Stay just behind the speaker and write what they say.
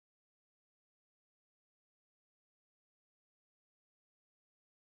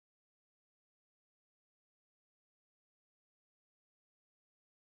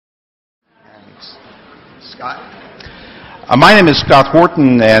Scott? My name is Scott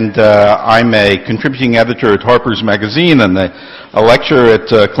Horton, and I'm a contributing editor at Harper's Magazine and a lecturer at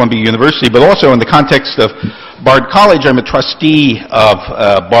Columbia University, but also in the context of Bard College, I'm a trustee of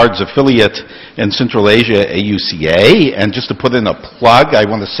Bard's affiliate in Central Asia, AUCA, and just to put in a plug, I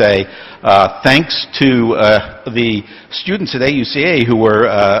want to say thanks to the students at AUCA who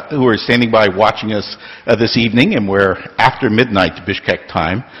are standing by watching us this evening, and we're after midnight Bishkek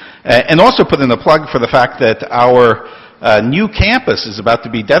time, and also put in a plug for the fact that our new campus is about to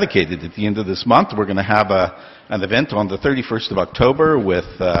be dedicated at the end of this month. We're going to have an event on the 31st of October with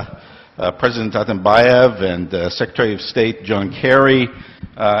President Atambayev and Secretary of State John Kerry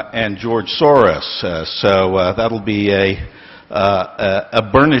and George Soros. So that'll be a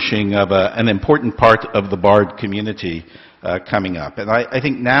burnishing of an important part of the Bard community coming up. And I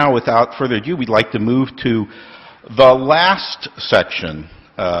think now, without further ado, we'd like to move to the last section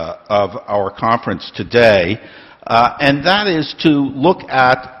of our conference today, and that is to look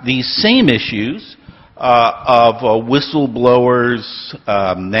at the same issues of whistleblowers,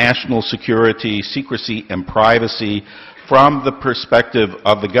 national security, secrecy, and privacy from the perspective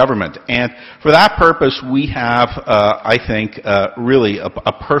of the government. And for that purpose, we have, I think, really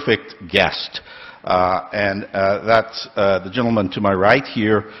a perfect guest. And that's the gentleman to my right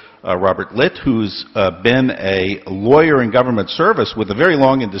here, Robert Litt, who's been a lawyer in government service with a very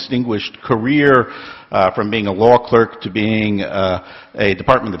long and distinguished career, from being a law clerk to being a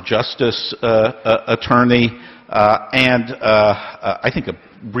Department of Justice attorney, and I think a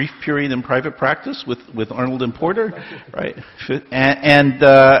brief period in private practice with Arnold and Porter, right?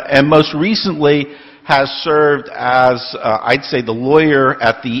 And most recently has served as, I'd say, the lawyer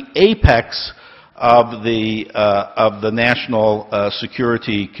at the apex of the national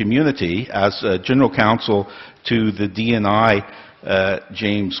security community as general counsel to the DNI,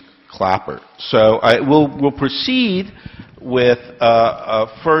 James Clapper. So we'll proceed with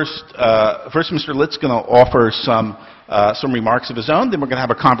first Mr. Litt's going to offer some remarks of his own. Then we're going to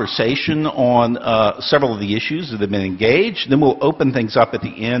have a conversation on several of the issues that have been engaged. Then we'll open things up at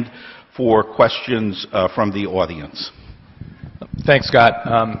the end for questions from the audience. Thanks,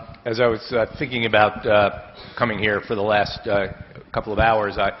 Scott. As I was thinking about coming here for the last couple of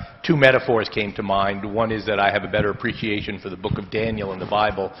hours, two metaphors came to mind. One is that I have a better appreciation for the book of Daniel in the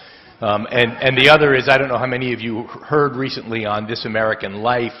Bible. And the other is, I don't know how many of you heard recently on This American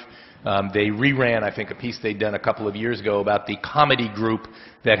Life, they reran, I think, a piece they'd done a couple of years ago about the comedy group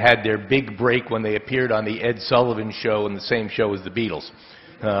that had their big break when they appeared on the Ed Sullivan Show in the same show as the Beatles.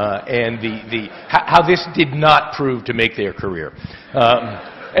 And how this did not prove to make their career.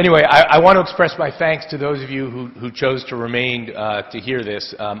 Anyway, I want to express my thanks to those of you who chose to remain to hear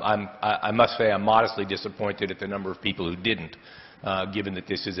this. I must say I'm modestly disappointed at the number of people who didn't, given that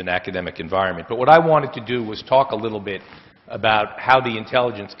this is an academic environment. But what I wanted to do was talk a little bit about how the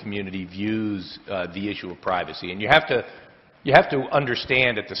intelligence community views the issue of privacy. And you have to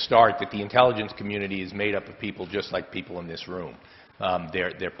understand at the start that the intelligence community is made up of people just like people in this room.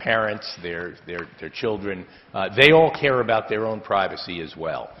 Their parents, their children, they all care about their own privacy as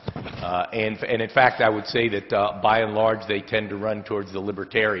well. And in fact, I would say that by and large, they tend to run towards the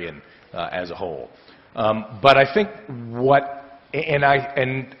libertarian as a whole. But I think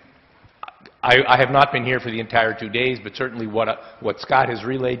I have not been here for the entire 2 days, but certainly what Scott has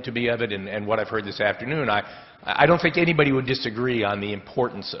relayed to me of it and what I've heard this afternoon, I don't think anybody would disagree on the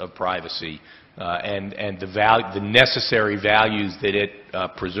importance of privacy and the necessary values that it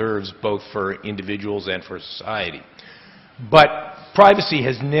preserves both for individuals and for society. But privacy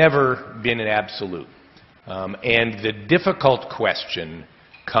has never been an absolute. And the difficult question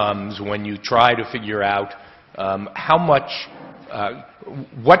comes when you try to figure out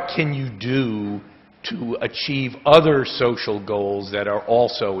what can you do to achieve other social goals that are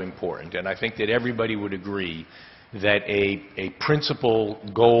also important. And I think that everybody would agree that a principal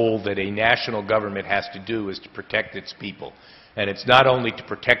goal that a national government has to do is to protect its people. And it's not only to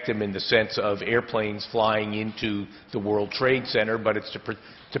protect them in the sense of airplanes flying into the World Trade Center, but it's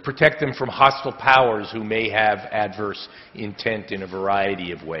to protect them from hostile powers who may have adverse intent in a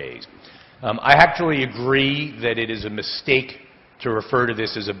variety of ways. I actually agree that it is a mistake to refer to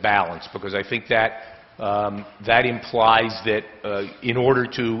this as a balance, because I think that that implies that in order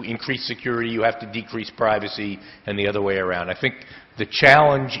to increase security, you have to decrease privacy, and the other way around. I think the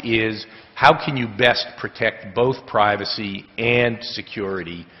challenge is how can you best protect both privacy and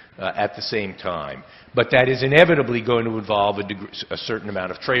security at the same time. But that is inevitably going to involve a certain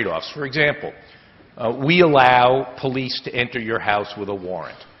amount of trade-offs. For example, we allow police to enter your house with a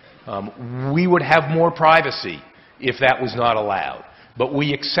warrant. We would have more privacy if that was not allowed. But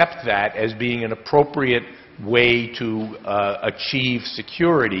we accept that as being an appropriate way to achieve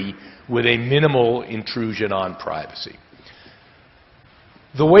security with a minimal intrusion on privacy.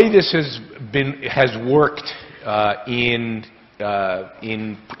 The way this has worked in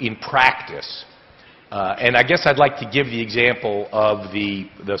practice, and I guess I'd like to give the example of the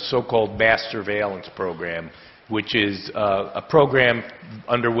so-called mass surveillance program, which is a program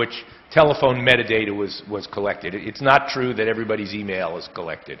under which telephone metadata was collected. It's not true that everybody's email is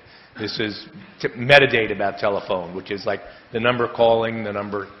collected. This is metadata about telephone, which is like the number calling, the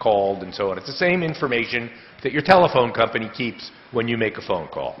number called, and so on. It's the same information that your telephone company keeps when you make a phone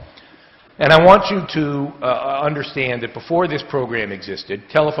call. And I want you to understand that before this program existed,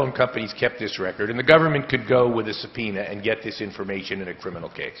 telephone companies kept this record, and the government could go with a subpoena and get this information in a criminal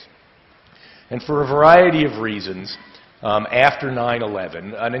case. And for a variety of reasons, after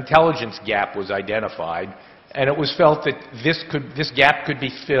 9/11, an intelligence gap was identified, and it was felt that this gap could be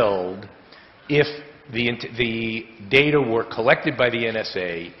filled if the data were collected by the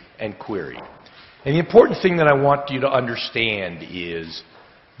NSA and queried. And the important thing that I want you to understand is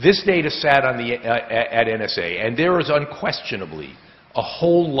this data sat on at NSA, and there is unquestionably a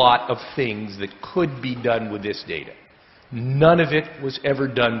whole lot of things that could be done with this data. None of it was ever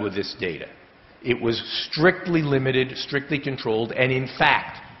done with this data. It was strictly limited, strictly controlled, and in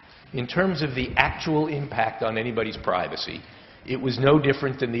fact, in terms of the actual impact on anybody's privacy, it was no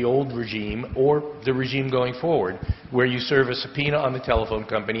different than the old regime or the regime going forward, where you serve a subpoena on the telephone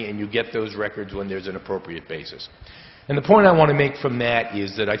company and you get those records when there's an appropriate basis. And the point I want to make from that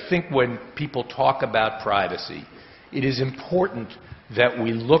is that I think when people talk about privacy, it is important that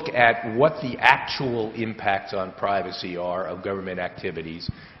we look at what the actual impacts on privacy are of government activities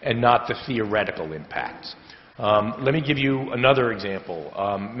and not the theoretical impacts. Let me give you another example.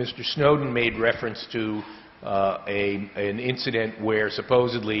 Mr. Snowden made reference to an incident where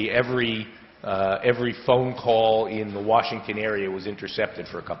supposedly every phone call in the Washington area was intercepted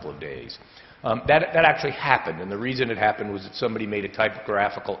for a couple of days. That actually happened, and the reason it happened was that somebody made a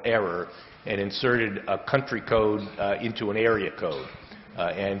typographical error and inserted a country code into an area code.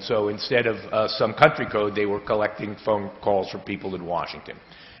 And so instead of some country code, they were collecting phone calls from people in Washington.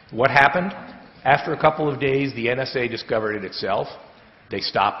 What happened? After a couple of days, the NSA discovered it itself. They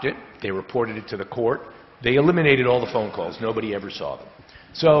stopped it. They reported it to the court. They eliminated all the phone calls. Nobody ever saw them.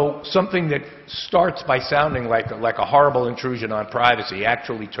 So something that starts by sounding like a horrible intrusion on privacy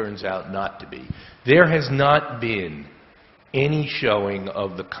actually turns out not to be. There has not been any showing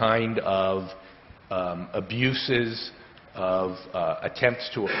of the kind of abuses, of attempts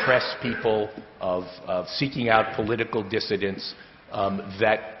to oppress people, of seeking out political dissidents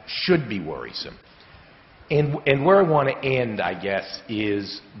that should be worrisome. And where I want to end, I guess,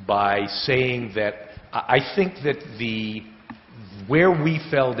 is by saying that I think that where we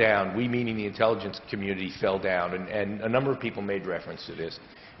fell down, we meaning the intelligence community fell down, and a number of people made reference to this,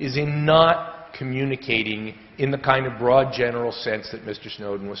 is in not communicating in the kind of broad general sense that Mr.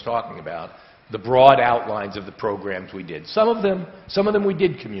 Snowden was talking about, the broad outlines of the programs we did. Some of them we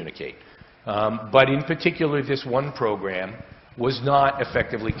did communicate, but in particular this one program was not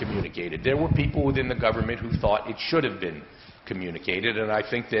effectively communicated. There were people within the government who thought it should have been communicated, and I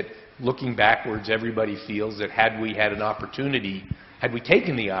think that looking backwards, everybody feels that had we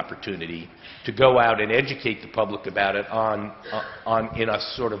taken the opportunity to go out and educate the public about it in a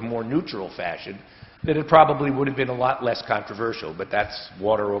sort of more neutral fashion, that it probably would have been a lot less controversial, but that's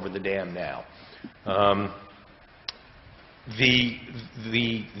water over the dam now. The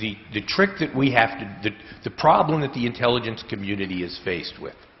trick that we have to, the problem that the intelligence community is faced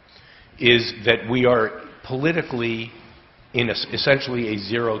with is that we are politically in essentially a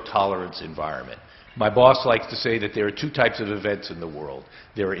zero-tolerance environment. My boss likes to say that there are two types of events in the world.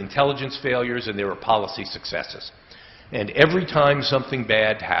 There are intelligence failures and there are policy successes. And every time something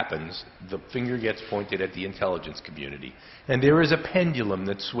bad happens, the finger gets pointed at the intelligence community. And there is a pendulum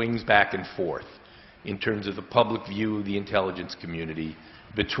that swings back and forth in terms of the public view of the intelligence community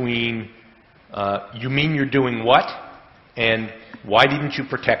between, you mean you're doing what? And why didn't you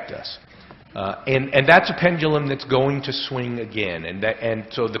protect us? And that's a pendulum that's going to swing again. And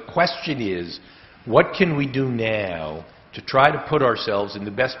so the question is, what can we do now to try to put ourselves in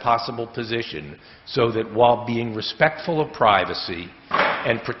the best possible position so that while being respectful of privacy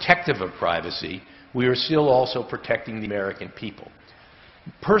and protective of privacy, we are still also protecting the American people?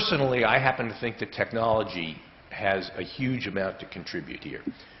 Personally, I happen to think that technology has a huge amount to contribute here.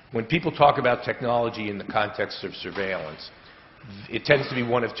 When people talk about technology in the context of surveillance, it tends to be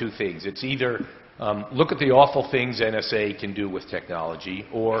one of two things. It's either look at the awful things NSA can do with technology,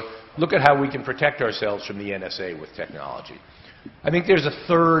 or look at how we can protect ourselves from the NSA with technology. I think there's a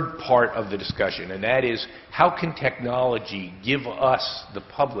third part of the discussion, and that is how can technology give us, the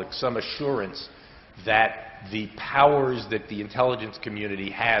public, some assurance that the powers that the intelligence community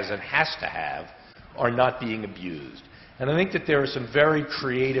has and has to have are not being abused. And I think that there are some very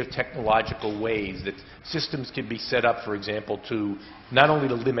creative technological ways that systems can be set up, for example, to not only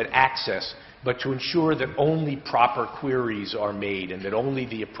to limit access, but to ensure that only proper queries are made and that only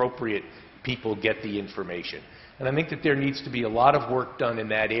the appropriate people get the information. And I think that there needs to be a lot of work done in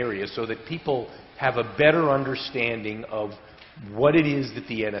that area so that people have a better understanding of what it is that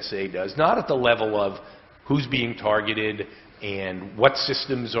the NSA does, not at the level of who's being targeted and what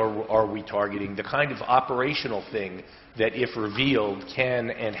systems are we targeting, the kind of operational thing that, if revealed, can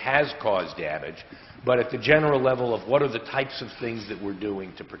and has caused damage, but at the general level of what are the types of things that we're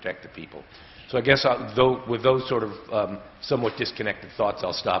doing to protect the people. So I guess with those sort of somewhat disconnected thoughts,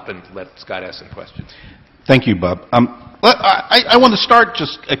 I'll stop and let Scott ask some questions. Thank you, Bob. I want to start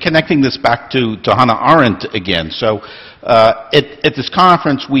just connecting this back to Hannah Arendt again. So at this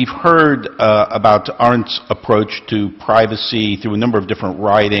conference, we've heard about Arendt's approach to privacy through a number of different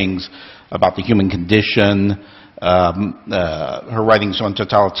writings about the human condition, her writings on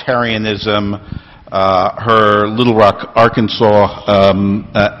totalitarianism, her Little Rock, Arkansas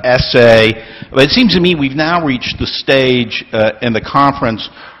essay. But it seems to me we've now reached the stage in the conference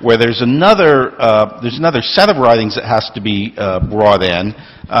where there's another set of writings that has to be brought in,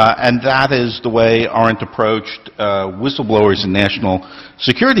 and that is the way Arendt approached whistleblowers and national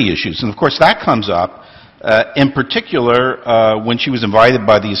security issues. And of course that comes up in particular when she was invited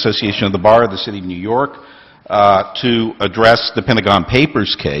by the Association of the Bar of the City of New York to address the Pentagon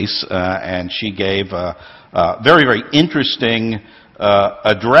Papers case, and she gave a very, very interesting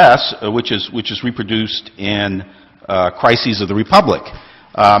address, which is reproduced in Crises of the Republic.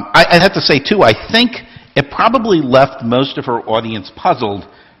 I'd have to say, too, I think it probably left most of her audience puzzled,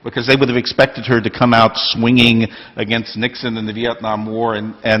 because they would have expected her to come out swinging against Nixon in the Vietnam War,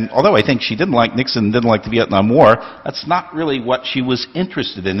 and although I think she didn't like Nixon and didn't like the Vietnam War, that's not really what she was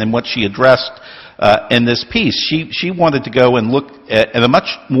interested in and what she addressed in this piece. She wanted to go and look at a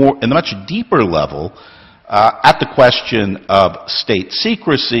much deeper level at the question of state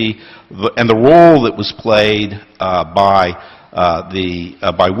secrecy and the role that was played by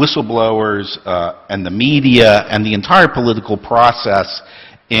whistleblowers and the media and the entire political process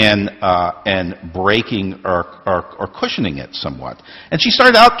in breaking or cushioning it somewhat. And she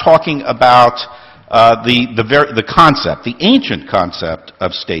started out talking about the concept, the ancient concept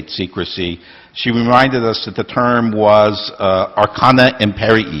of state secrecy. She reminded us that the term was arcana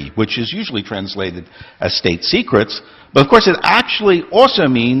imperii, which is usually translated as state secrets, but of course it actually also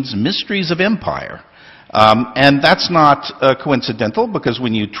means mysteries of empire. And that's not coincidental, because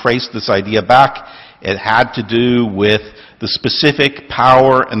when you trace this idea back, it had to do with the specific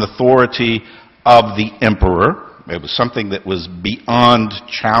power and authority of the emperor. It was something that was beyond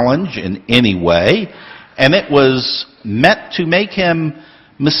challenge in any way, and it was meant to make him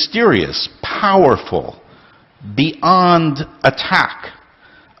mysterious, powerful, beyond attack.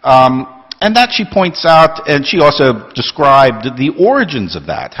 And that she points out, and she also described the origins of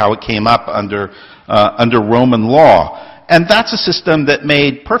that, how it came up under Roman law. And that's a system that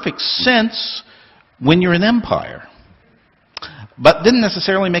made perfect sense when you're an empire, but didn't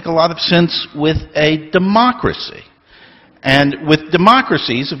necessarily make a lot of sense with a democracy. And with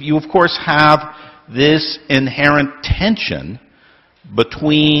democracies, you of course have this inherent tension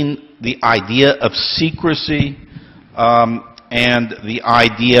between the idea of secrecy and the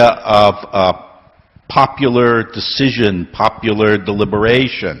idea of popular decision, popular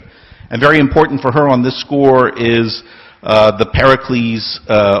deliberation. And very important for her on this score is the Pericles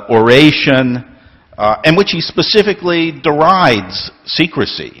oration, in which he specifically derides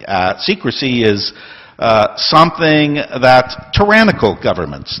secrecy. Secrecy is something that tyrannical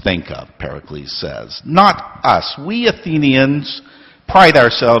governments think of, Pericles says. Not us. We Athenians pride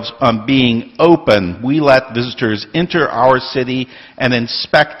ourselves on being open. We let visitors enter our city and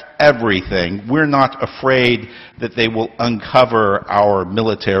inspect everything. We're not afraid that they will uncover our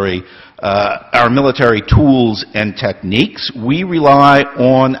military tools and techniques. We rely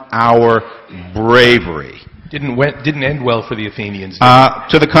on our bravery. Didn't end well for the Athenians, did it?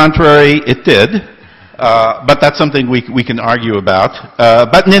 To the contrary, it did. But that's something we can argue about.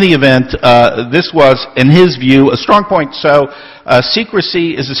 But in any event, this was, in his view, a strong point. So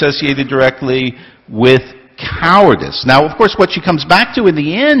secrecy is associated directly with cowardice. Now, of course, what she comes back to in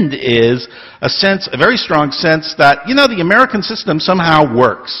the end is a very strong sense that, the American system somehow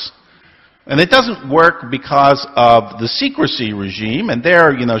works. And it doesn't work because of the secrecy regime. And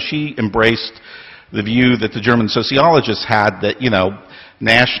there, she embraced the view that the German sociologists had that,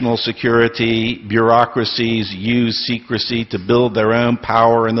 national security bureaucracies use secrecy to build their own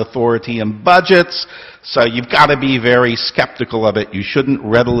power and authority and budgets, so you've got to be very skeptical of it. You shouldn't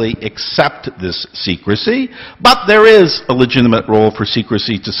readily accept this secrecy, but there is a legitimate role for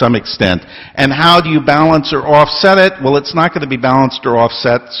secrecy to some extent. And how do you balance or offset it? Well, it's not going to be balanced or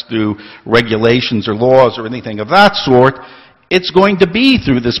offset through regulations or laws or anything of that sort. It's going to be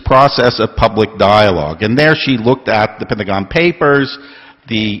through this process of public dialogue. And there she looked at the Pentagon Papers,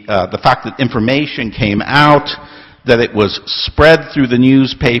 the fact that information came out, that it was spread through the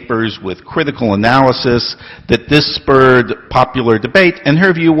newspapers with critical analysis, that this spurred popular debate, and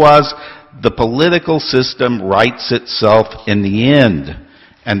her view was the political system rights itself in the end,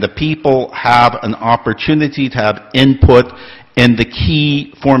 and the people have an opportunity to have input in the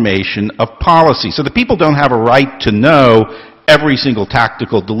key formation of policy. So the people don't have a right to know every single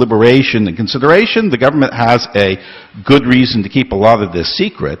tactical deliberation and consideration. The government has a good reason to keep a lot of this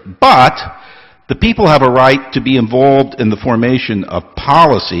secret, but the people have a right to be involved in the formation of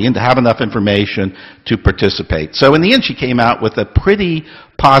policy and to have enough information to participate. So in the end, she came out with a pretty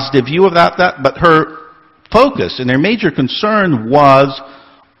positive view of that, but her focus and her major concern was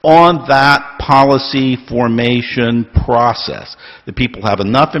on that policy formation process. The people have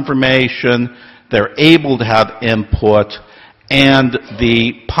enough information, they're able to have input, and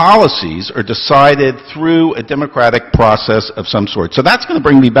the policies are decided through a democratic process of some sort. So that's going to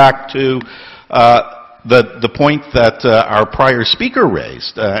bring me back to the point that our prior speaker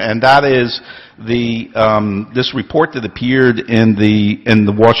raised, and that is this report that appeared in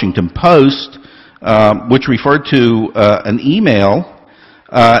the Washington Post, which referred to an email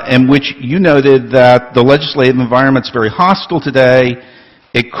in which you noted that the legislative environment's very hostile today.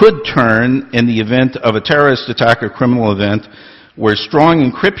 It could turn in the event of a terrorist attack or criminal event where strong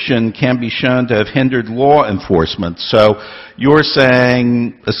encryption can be shown to have hindered law enforcement. So you're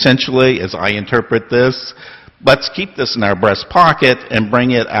saying, essentially, as I interpret this, let's keep this in our breast pocket and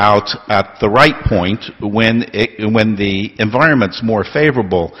bring it out at the right point when the environment's more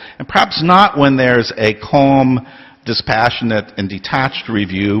favorable, and perhaps not when there's a calm, dispassionate, and detached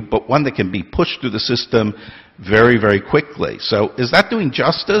review, but one that can be pushed through the system very, very quickly. So is that doing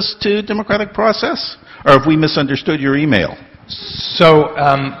justice to democratic process? Or have we misunderstood your email? So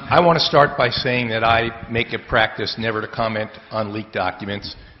I want to start by saying that I make a practice never to comment on leaked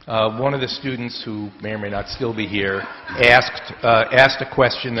documents. One of the students, who may or may not still be here, asked a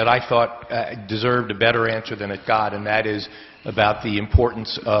question that I thought deserved a better answer than it got, and that is about the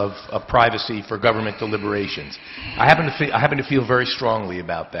importance of privacy for government deliberations. I happen to feel very strongly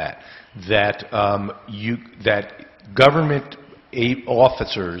about that government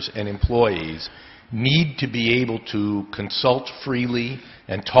officers and employees need to be able to consult freely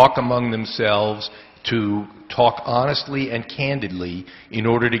and talk among themselves, to talk honestly and candidly in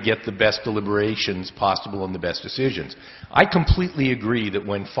order to get the best deliberations possible and the best decisions. I completely agree that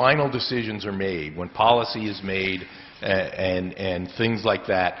when final decisions are made, when policy is made, and things like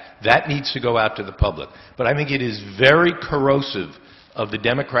that, that needs to go out to the public. But I think it is very corrosive of the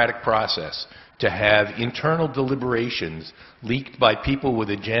democratic process to have internal deliberations leaked by people with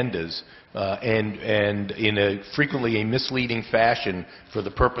agendas and in a frequently a misleading fashion for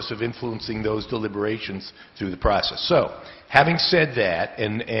the purpose of influencing those deliberations through the process. So, having said that,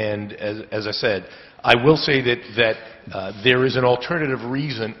 and as I said, I will say that there is an alternative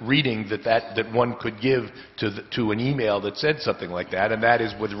reading that one could give to an email that said something like that, and that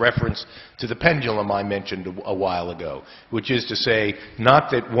is with reference to the pendulum I mentioned a while ago, which is to say,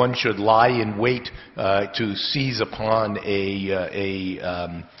 not that one should lie in wait to seize upon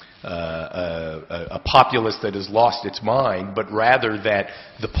a populace that has lost its mind, but rather that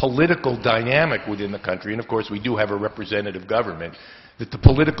the political dynamic within the country, and of course we do have a representative government, that the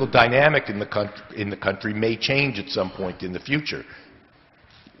political dynamic in the country may change at some point in the future.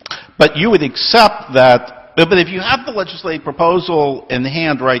 But you would accept that, but if you have the legislative proposal in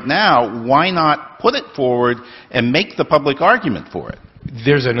hand right now, why not put it forward and make the public argument for it?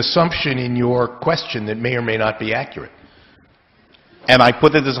 There's an assumption in your question that may or may not be accurate. And I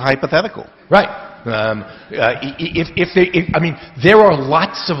put it as a hypothetical. Right. I mean, there are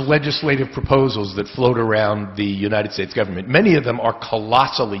lots of legislative proposals that float around the United States government. Many of them are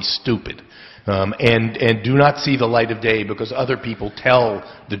colossally stupid and do not see the light of day because other people tell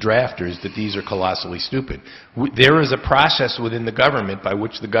the drafters that these are colossally stupid. There is a process within the government by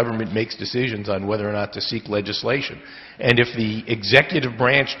which the government makes decisions on whether or not to seek legislation. And if the executive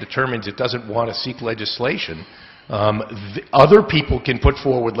branch determines it doesn't want to seek legislation, other people can put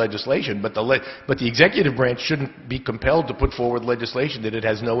forward legislation, but the executive branch shouldn't be compelled to put forward legislation that it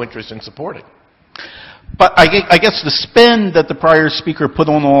has no interest in supporting. But I guess the spin that the prior speaker put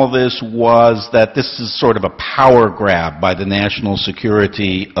on all this was that this is sort of a power grab by the national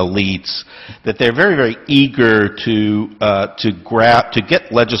security elites, that they're very, very eager to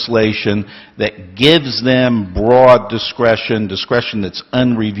get legislation that gives them broad discretion that's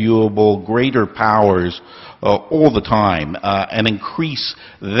unreviewable, greater powers all the time, and increase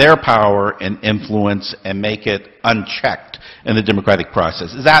their power and influence and make it unchecked in the democratic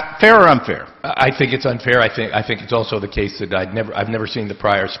process. Is that fair or unfair? I think it's unfair. I think it's also the case that I've never seen the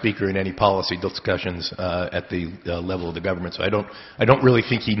prior speaker in any policy discussions at the level of the government. So I don't really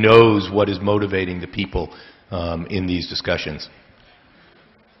think he knows what is motivating the people in these discussions.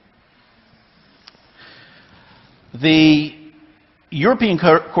 The European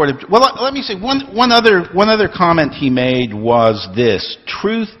Court of... Well, let me say, one other comment he made was this: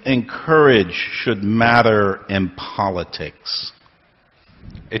 truth and courage should matter in politics.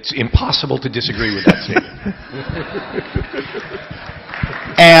 It's impossible to disagree with that statement.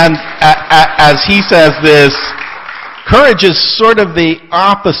 And as he says this, courage is sort of the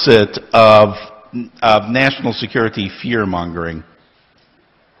opposite of national security fear-mongering.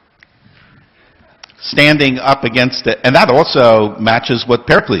 Standing up against it, and that also matches what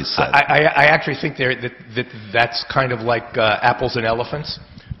Pericles said. I actually think that's kind of like apples and elephants.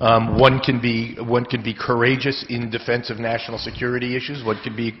 One can be courageous in defense of national security issues. One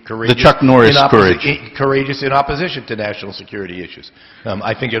can be courageous. The Chuck Norris courage. Courageous in opposition to national security issues.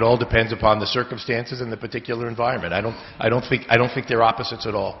 I think it all depends upon the circumstances and the particular environment. I don't think they're opposites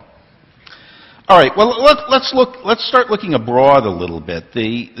at all. All right. Well, let's start looking abroad a little bit.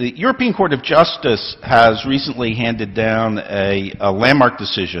 The European Court of Justice has recently handed down a landmark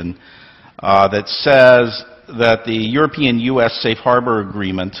decision that says that the European-U.S. Safe Harbor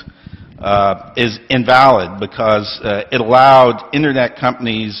Agreement is invalid because it allowed Internet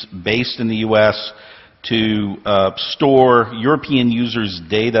companies based in the U.S. to store European users'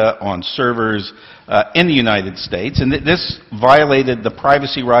 data on servers in the United States, and this violated the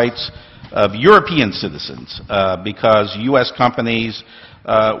privacy rights of European citizens because U.S. companies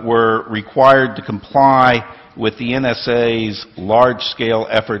were required to comply with the NSA's large-scale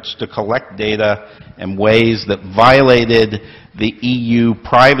efforts to collect data in ways that violated the EU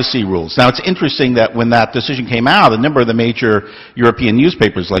privacy rules. Now, it's interesting that when that decision came out, a number of the major European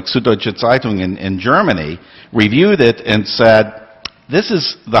newspapers, like Süddeutsche Zeitung in Germany, reviewed it and said, this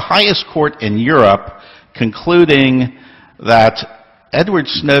is the highest court in Europe concluding that Edward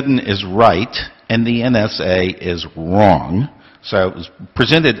Snowden is right and the NSA is wrong. So it was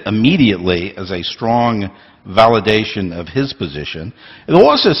presented immediately as a strong validation of his position. It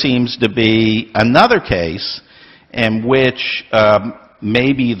also seems to be another case in which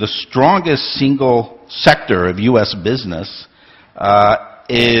maybe the strongest single sector of U.S. business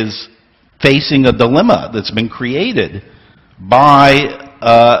is facing a dilemma that's been created by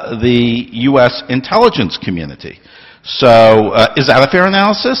the U.S. intelligence community. So is that a fair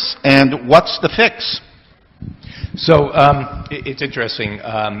analysis? And what's the fix? So it's interesting.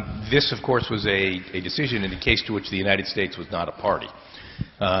 This, of course, was a decision in a case to which the United States was not a party.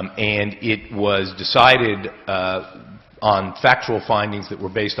 And it was decided on factual findings that were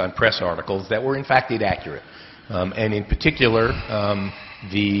based on press articles that were, in fact, inaccurate. And in particular,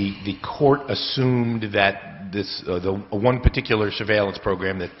 the court assumed that the one particular surveillance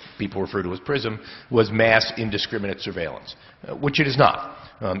program that people refer to as PRISM was mass indiscriminate surveillance, which it is not.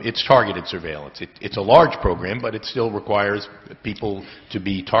 It's targeted surveillance. It's a large program, but it still requires people to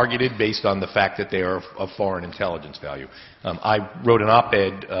be targeted based on the fact that they are of foreign intelligence value. I wrote an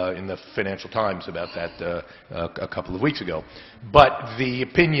op-ed in the Financial Times about that a couple of weeks ago. But the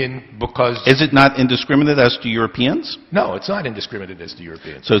opinion, because... Is it not indiscriminate as to Europeans? No, it's not indiscriminate as to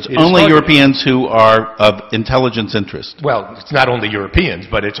Europeans. So it's only Europeans who are of intelligence interest? Well, it's not only Europeans,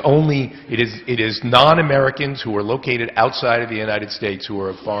 but it is non-Americans who are located outside of the United States who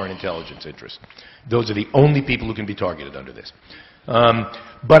are of foreign intelligence interest. Those are the only people who can be targeted under this.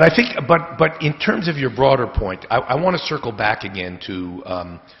 But I think, but in terms of your broader point, I want to circle back again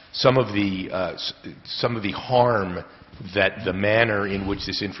to some of the harm that the manner in which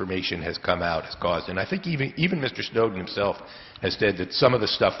this information has come out has caused. And I think even Mr. Snowden himself has said that some of the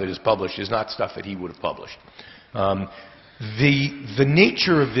stuff that is published is not stuff that he would have published. The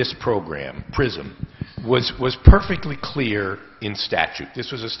nature of this program, PRISM, was perfectly clear in statute.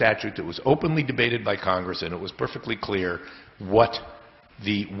 This was a statute that was openly debated by Congress, and it was perfectly clear what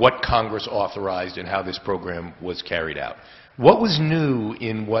Congress authorized and how this program was carried out. What was new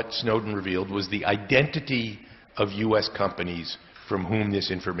in what Snowden revealed was the identity of U.S. companies from whom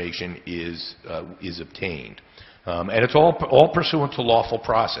this information is obtained. And it's all pursuant to lawful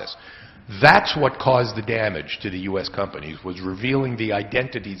process. That's what caused the damage to the U.S. companies, was revealing the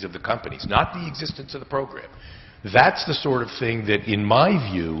identities of the companies, not the existence of the program. That's the sort of thing that, in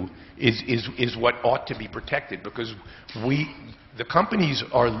my view, is what ought to be protected, because the companies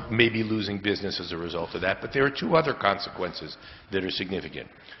are maybe losing business as a result of that, but there are two other consequences that are significant.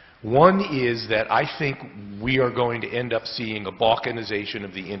 One is that I think we are going to end up seeing a balkanization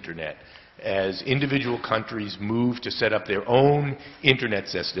of the Internet as individual countries move to set up their own Internet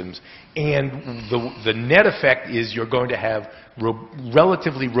systems. And the net effect is you're going to have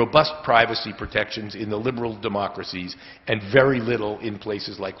relatively robust privacy protections in the liberal democracies and very little in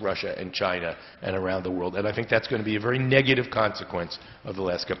places like Russia and China and around the world. And I think that's going to be a very negative consequence of the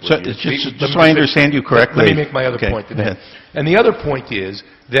last couple of years. Just so I understand you correctly. Let me make my other point today. And the other point is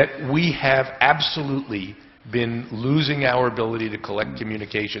that we have absolutely been losing our ability to collect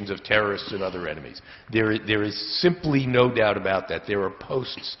communications of terrorists and other enemies. There is simply no doubt about that. There are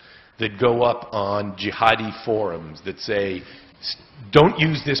posts that go up on jihadi forums that say, don't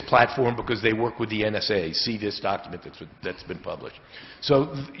use this platform because they work with the NSA. See this document that's been published.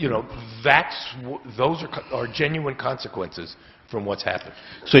 So, you know, those are genuine consequences from what's happened.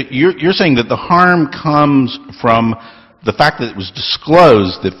 So you're saying that the harm comes from the fact that it was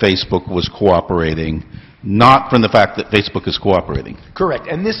disclosed that Facebook was cooperating, not from the fact that Facebook is cooperating. Correct.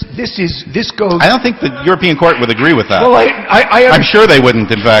 And this goes... I don't think the European Court would agree with that. Well, I'm sure they wouldn't,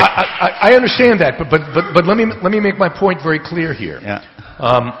 in fact. I understand that, but let me make my point very clear here. Yeah.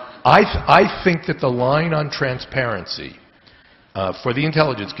 I think that the line on transparency for the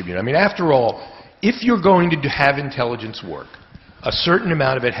intelligence community, I mean, after all, if you're going to have intelligence work, a certain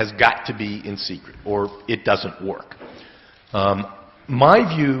amount of it has got to be in secret, or it doesn't work.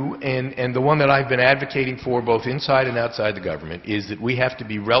 My view, and the one that I've been advocating for both inside and outside the government, is that we have to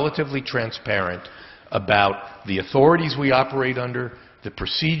be relatively transparent about the authorities we operate under, the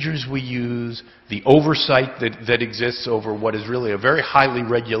procedures we use, the oversight that exists over what is really a very highly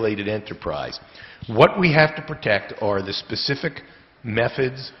regulated enterprise. What we have to protect are the specific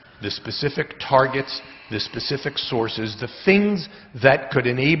methods, the specific targets, the specific sources, the things that could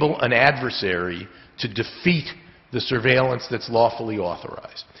enable an adversary to defeat the surveillance that's lawfully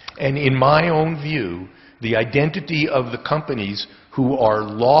authorized. And in my own view, the identity of the companies who are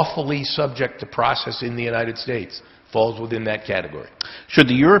lawfully subject to process in the United States falls within that category. Should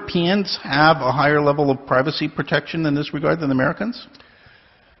the Europeans have a higher level of privacy protection in this regard than the Americans?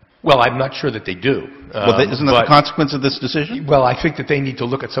 Well, I'm not sure that they do. Well, isn't that the consequence of this decision? Well, I think that they need to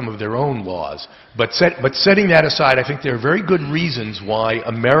look at some of their own laws. But setting that aside, I think there are very good reasons why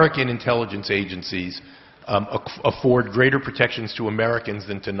American intelligence agencies afford greater protections to Americans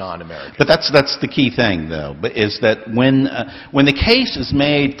than to non-Americans. But that's the key thing, though, is that when the case is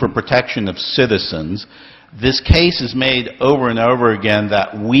made for protection of citizens, this case is made over and over again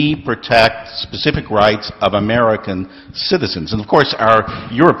that we protect specific rights of American citizens. And of course, our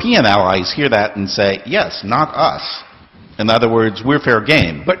European allies hear that and say, yes, not us. In other words, we're fair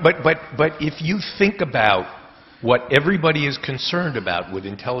game. But if you think about what everybody is concerned about with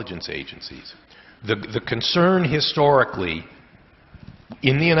intelligence agencies, the concern historically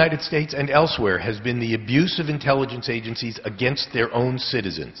in the United States and elsewhere has been the abuse of intelligence agencies against their own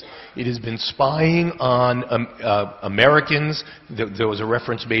citizens. It has been spying on Americans. There was a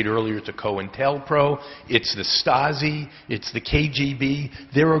reference made earlier to COINTELPRO. It's the Stasi. It's the KGB.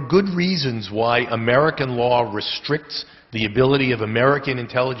 There are good reasons why American law restricts the ability of American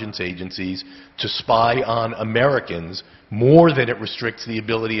intelligence agencies to spy on Americans more than it restricts the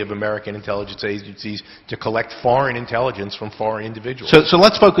ability of American intelligence agencies to collect foreign intelligence from foreign individuals. So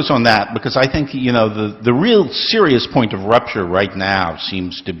let's focus on that, because I think, you know, the real serious point of rupture right now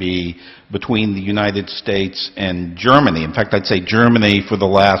seems to be between the United States and Germany. In fact, I'd say Germany for the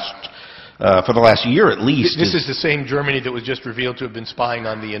last year at least. This is the same Germany that was just revealed to have been spying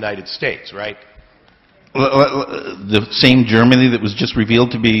on the United States, right? The same Germany that was just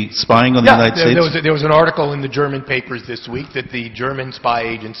revealed to be spying on the United States? There was an article in the German papers this week that the German spy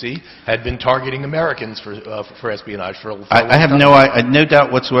agency had been targeting Americans for espionage for a long time. I have no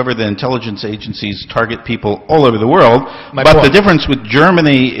doubt whatsoever that intelligence agencies target people all over the world. The difference with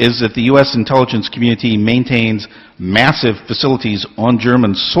Germany is that the U.S. intelligence community maintains massive facilities on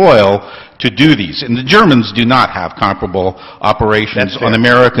German soil to do these. And the Germans do not have comparable operations on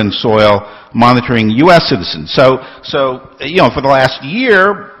American soil monitoring U.S. citizens. So, you know, for the last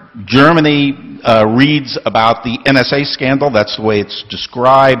year, Germany reads about the NSA scandal. That's the way it's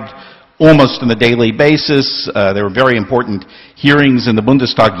described almost on a daily basis. There were very important hearings in the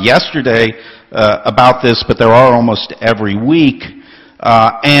Bundestag yesterday about this, but there are almost every week.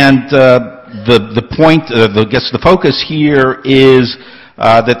 The point, I guess the focus here is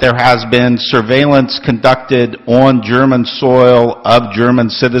that there has been surveillance conducted on German soil of German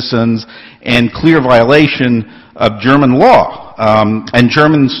citizens in clear violation of German law. And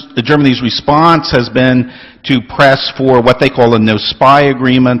Germany's response has been to press for what they call a no-spy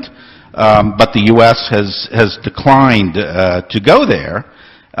agreement, but the U.S. has declined to go there.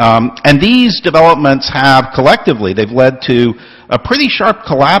 And these developments have collectively, they've led to a pretty sharp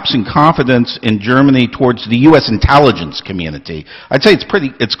collapse in confidence in Germany towards the U.S. intelligence community. I'd say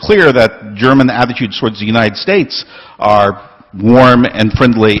it's clear that German attitudes towards the United States are warm and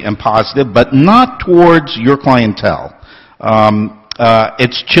friendly and positive, but not towards your clientele.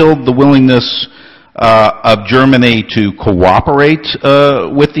 It's chilled the willingness of Germany to cooperate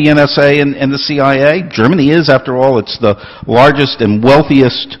with the NSA and the CIA. Germany is, after all, it's the largest and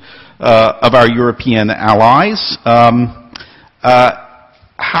wealthiest of our European allies.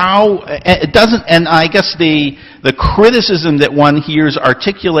 It doesn't, and I guess the criticism that one hears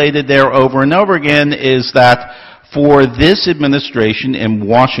articulated there over and over again is that for this administration in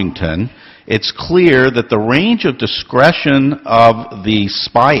Washington, it's clear that the range of discretion of the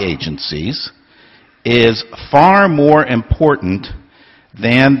spy agencies is far more important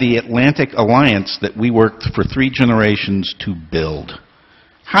than the Atlantic Alliance that we worked for 3 generations to build.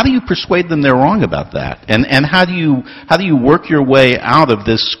 How do you persuade them they're wrong about that? And how do you work your way out of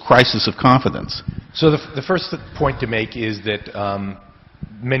this crisis of confidence? So the first point to make is that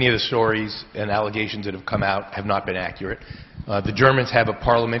many of the stories and allegations that have come out have not been accurate. The Germans have a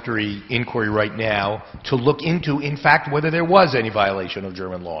parliamentary inquiry right now to look into, in fact, whether there was any violation of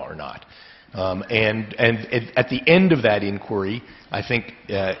German law or not. And at the end of that inquiry, I think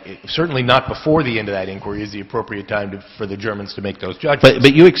certainly not before the end of that inquiry is the appropriate time for the Germans to make those judgments.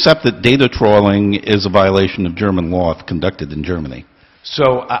 But you accept that data trawling is a violation of German law if conducted in Germany?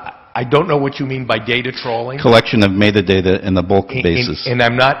 So I don't know what you mean by data trawling. Collection of metadata in a bulk basis. And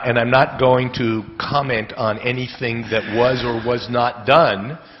I'm not going to comment on anything that was or was not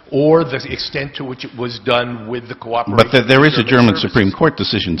done, or the extent to which it was done with the cooperation. But there is a German Supreme Court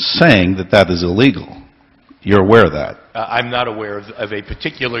decision saying that that is illegal. You're aware of that? I'm not aware of a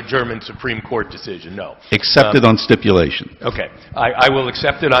particular German Supreme Court decision, no. Accepted on stipulation. Okay. I will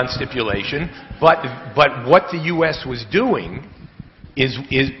accept it on stipulation, but what the U.S. was doing is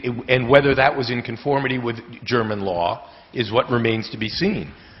and whether that was in conformity with German law is what remains to be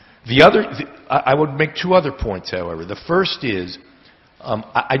seen. I would make 2 other points, however. The first is,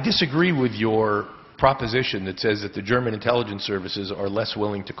 I disagree with your proposition that says that the German intelligence services are less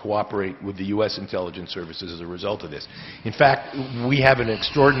willing to cooperate with the U.S. intelligence services as a result of this. In fact, we have an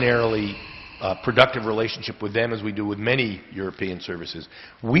extraordinarily productive relationship with them, as we do with many European services.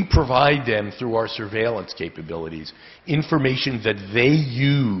 We provide them, through our surveillance capabilities, information that they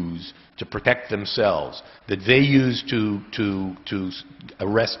use to protect themselves, that they use to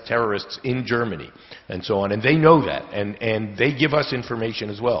arrest terrorists in Germany, and so on. And they know that, and they give us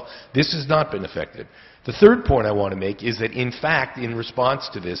information as well. This has not been affected. The third point I want to make is that, in fact, in response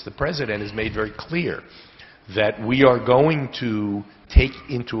to this, the President has made very clear that we are going to take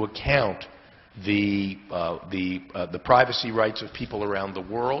into account the privacy rights of people around the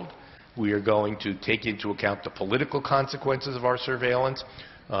world. We are going to take into account the political consequences of our surveillance.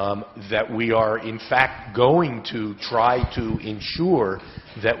 That we are, in fact, going to try to ensure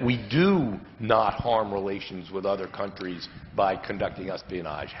that we do not harm relations with other countries by conducting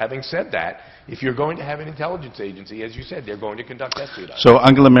espionage. Having said that, if you're going to have an intelligence agency, as you said, they're going to conduct espionage. So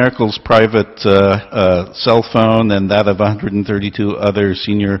Angela Merkel's private cell phone and that of 132 other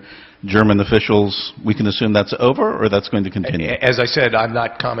senior German officials, we can assume that's over, or that's going to continue? As I said, I'm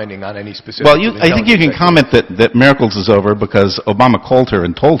not commenting on any specific. Well, I think you can comment that Merkel's is over because Obama called her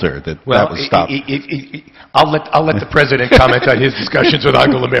and told her that that was stopped. I'll let the President comment on his discussions with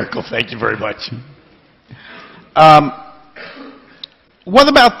Angela Merkel. Thank you very much. What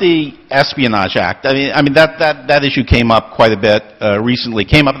about the Espionage Act? I mean that issue came up quite a bit recently.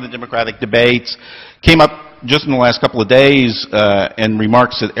 Came up in the Democratic debates. Came up just in the last couple of days in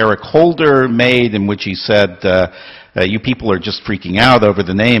remarks that Eric Holder made, in which he said, you people are just freaking out over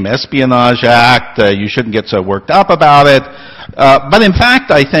the name Espionage Act. You shouldn't get so worked up about it. But in fact,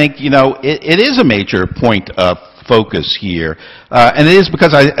 I think, it is a major point of focus here. And it is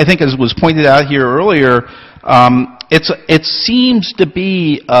because I think, as was pointed out here earlier, it seems to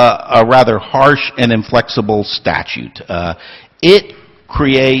be a rather harsh and inflexible statute. It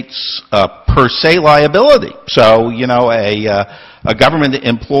creates per se liability. So, a government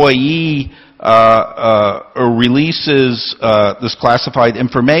employee releases this classified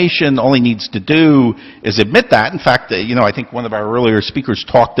information, all he needs to do is admit that. In fact, I think one of our earlier speakers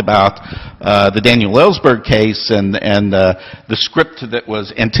talked about the Daniel Ellsberg case and the script that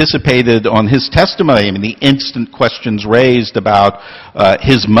was anticipated on his testimony. I mean, the instant questions raised about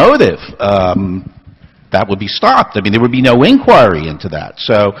his motive, that would be stopped. I mean, there would be no inquiry into that.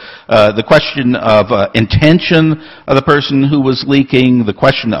 So the question of intention of the person who was leaking, the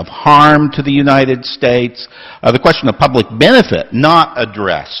question of harm to the United States, the question of public benefit not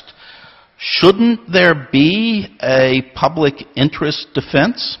addressed. Shouldn't there be a public interest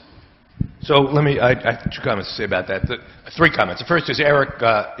defense? So I have 2 comments to say about that. 3 comments. The first is Eric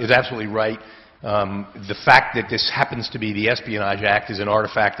is absolutely right. The fact that this happens to be the Espionage Act is an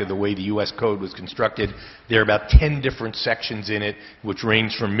artifact of the way the U.S. Code was constructed. There are about 10 different sections in it, which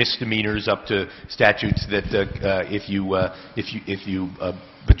range from misdemeanors up to statutes that if you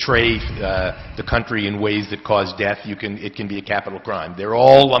betray the country in ways that cause death, it can be a capital crime. They're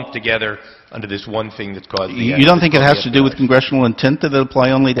all lumped together under this one thing that's caused the... You don't think it has to do with congressional intent that it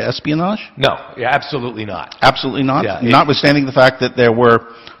apply only to espionage? No, absolutely not. Absolutely not? Yeah, notwithstanding the fact that there were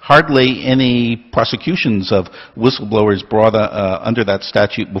hardly any prosecutions of whistleblowers brought under that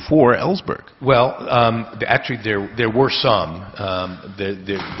statute before Ellsberg. Well, actually, there were some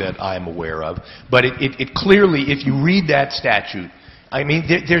that I'm aware of, but it clearly, if you read that statute, I mean,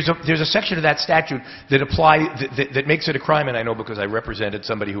 there's a section of that statute that makes it a crime, and I know because I represented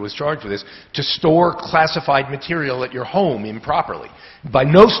somebody who was charged with this, to store classified material at your home improperly. By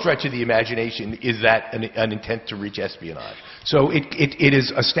no stretch of the imagination is that an intent to reach espionage. So it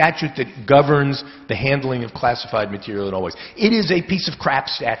is a statute that governs the handling of classified material in all ways. It is a piece of crap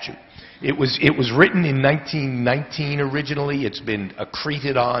statute. It was written in 1919 originally. It's been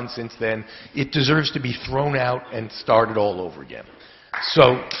accreted on since then. It deserves to be thrown out and started all over again.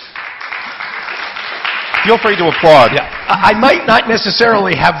 So, feel free to applaud. Yeah, I might not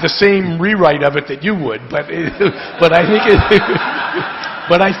necessarily have the same rewrite of it that you would, but I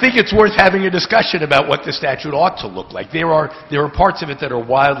think it's worth having a discussion about what the statute ought to look like. There are parts of it that are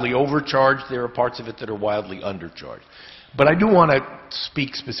wildly overcharged. There are parts of it that are wildly undercharged. But I do want to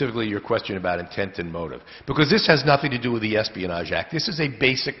speak specifically to your question about intent and motive, because this has nothing to do with the Espionage Act. This is a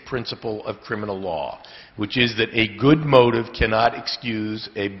basic principle of criminal law, which is that a good motive cannot excuse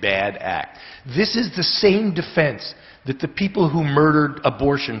a bad act. This is the same defense that the people who murdered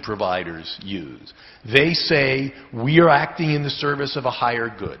abortion providers use. They say, we are acting in the service of a higher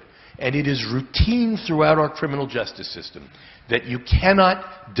good. And it is routine throughout our criminal justice system that you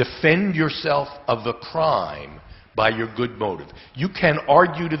cannot defend yourself of the crime by your good motive. You can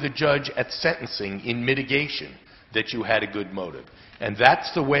argue to the judge at sentencing in mitigation that you had a good motive. And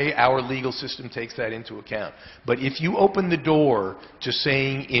that's the way our legal system takes that into account. But if you open the door to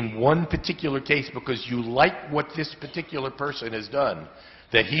saying in one particular case, because you like what this particular person has done,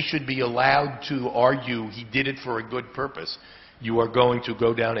 that he should be allowed to argue he did it for a good purpose, you are going to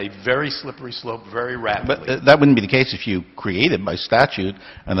go down a very slippery slope very rapidly. But that wouldn't be the case if you created by statute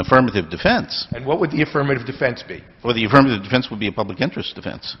an affirmative defense. And what would the affirmative defense be? Well, the affirmative defense would be a public interest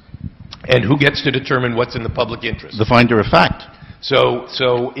defense. And who gets to determine what's in the public interest? The finder of fact. So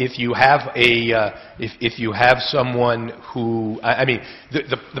if you have if you have someone who, I mean,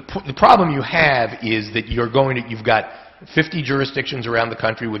 the problem you have is that you've got 50 jurisdictions around the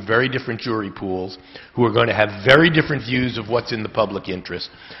country with very different jury pools who are going to have very different views of what's in the public interest.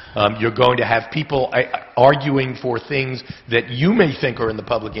 You're going to have people arguing for things that you may think are in the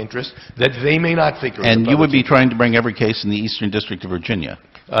public interest that they may not think are in the public interest. And you would be trying to bring every case in the Eastern District of Virginia.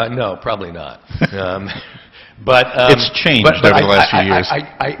 No, probably not. But it's changed over the last few years.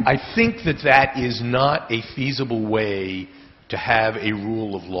 I think that is not a feasible way to have a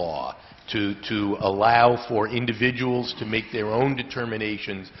rule of law, to allow for individuals to make their own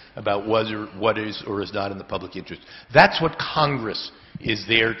determinations about what is or is not in the public interest. That's what Congress is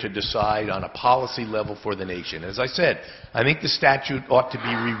there to decide on a policy level for the nation. As I said, I think the statute ought to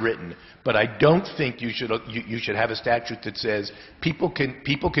be rewritten, but I don't think you should have a statute that says people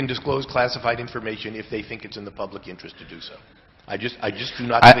can disclose classified information if they think it's in the public interest to do so. I just do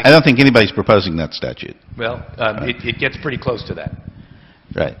not think... I don't think anybody's proposing that statute. Well, it gets pretty close to that.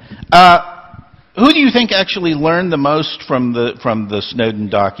 Right. Who do you think actually learned the most from the Snowden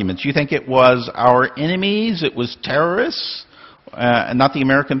documents? You think it was our enemies, it was terrorists, and not the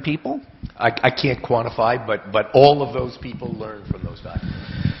American people? I can't quantify, but all of those people learned from those documents.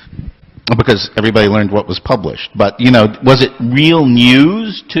 Because everybody learned what was published. But, was it real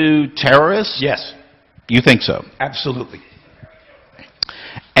news to terrorists? Yes. You think so? Absolutely.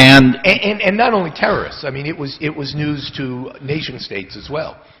 And not only terrorists. I mean, it was news to nation states as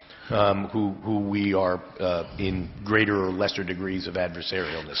well. who we are in greater or lesser degrees of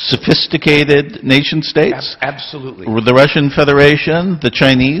adversarialness. Sophisticated nation states? Absolutely. The Russian Federation, the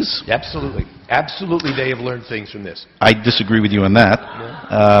Chinese? Absolutely. Absolutely, they have learned things from this. I disagree with you on that.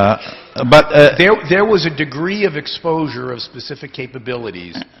 Yeah. But there was a degree of exposure of specific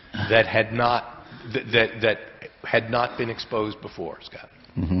capabilities that had not that had not been exposed before, Scott.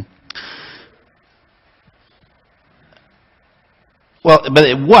 Mm-hmm. Well,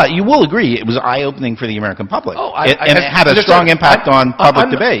 but you will agree it was eye-opening for the American public, and it had a strong impact on public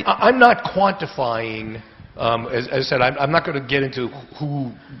debate. I'm not quantifying. As I said, I'm not going to get into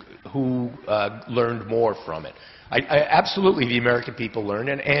who learned more from it. Absolutely, the American people learned,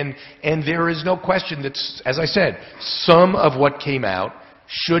 and there is no question that, as I said, some of what came out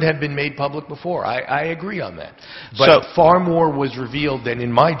should have been made public before. I agree on that. But far more was revealed than, in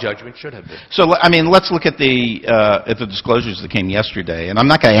my judgment, should have been. So, I mean, let's look at the disclosures that came yesterday. And I'm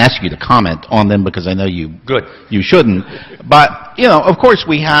not going to ask you to comment on them because I know you shouldn't. But, you know, of course,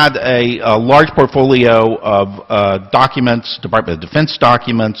 we had a large portfolio of documents, Department of Defense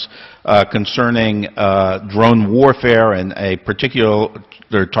documents, concerning drone warfare and a particular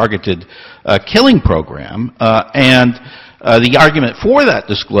targeted killing program. The argument for that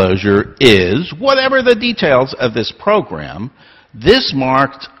disclosure is, whatever the details of this program, this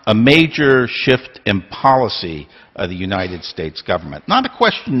marked a major shift in policy of the United States government. Not a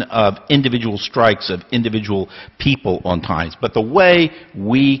question of individual strikes of individual people on times, but the way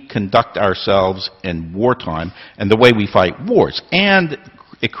we conduct ourselves in wartime and the way we fight wars. And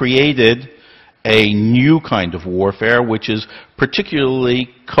it created a new kind of warfare, which is particularly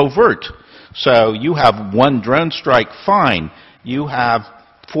covert. So you have one drone strike, fine. You have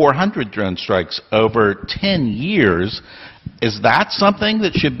 400 drone strikes over 10 years. Is that something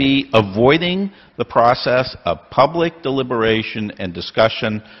that should be avoiding the process of public deliberation and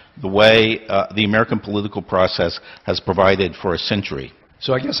discussion the way the American political process has provided for a century?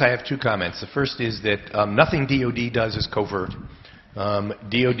 So I guess I have two comments. The first is that nothing DOD does is covert.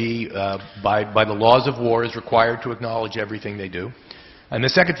 DOD, by the laws of war, is required to acknowledge everything they do. And the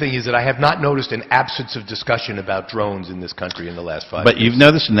second thing is that I have not noticed an absence of discussion about drones in this country in the last 5 years. But you've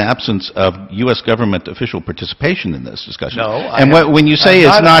noticed an absence of U.S. government official participation in this discussion. No. And when you say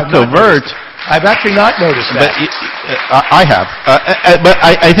it's not covert... I've actually not noticed that. But I have. But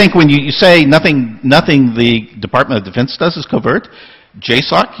I think when you say nothing the Department of Defense does is covert,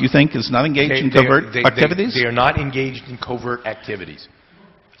 JSOC, you think, is not engaged in covert activities? They are not engaged in covert activities.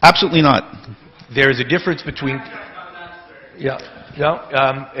 Absolutely not. There is a difference between... Yeah. No,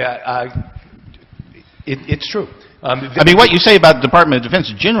 it's true. I mean, what you say about the Department of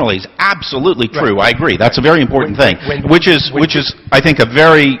Defense generally is absolutely true. Right. I agree. That's a very important thing, which is, I think, a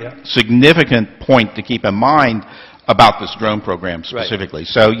very significant point to keep in mind about this drone program specifically. Right.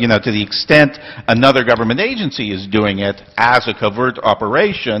 So, you know, to the extent another government agency is doing it as a covert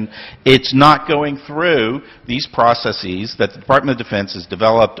operation, it's not going through these processes that the Department of Defense has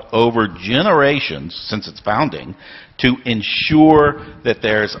developed over generations since its founding to ensure that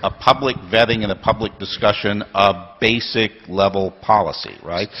there's a public vetting and a public discussion of basic level policy,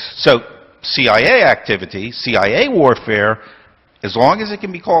 right? So CIA activity, CIA warfare, as long as it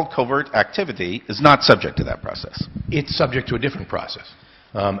can be called covert activity, is not subject to that process. It's subject to a different process.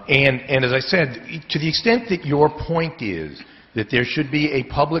 And as I said, to the extent that your point is that there should be a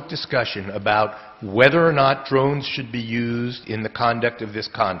public discussion about whether or not drones should be used in the conduct of this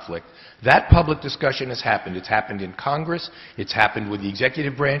conflict, that public discussion has happened. It's happened in Congress. It's happened with the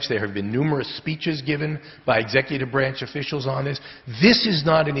executive branch. There have been numerous speeches given by executive branch officials on this. This is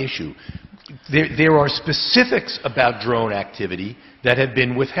not an issue. There are specifics about drone activity that have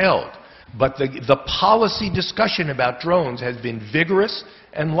been withheld. But the policy discussion about drones has been vigorous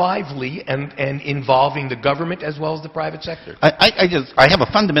and lively and involving the government as well as the private sector. I have a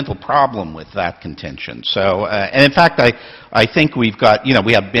fundamental problem with that contention. So, and in fact, I think we've got, you know,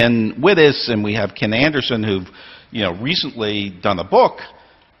 we have Ben Wittes and we have Ken Anderson who've, you know, recently done a book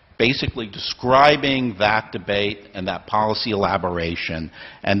basically describing that debate and that policy elaboration,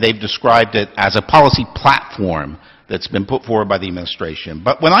 and they've described it as a policy platform that's been put forward by the administration.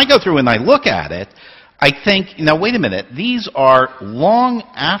 But when I go through and I look at it, I think, now wait a minute, these are long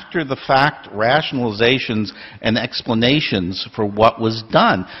after the fact rationalizations and explanations for what was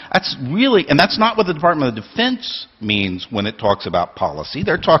done. That's really, and that's not what the Department of Defense means when it talks about policy.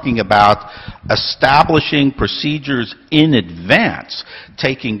 They're talking about establishing procedures in advance,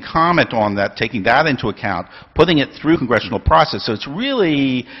 taking comment on that, taking that into account, putting it through congressional process. So it's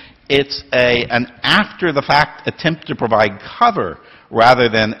really, it's an after-the-fact attempt to provide cover rather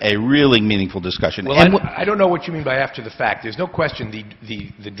than a really meaningful discussion. Well, And I don't know what you mean by after the fact. There's no question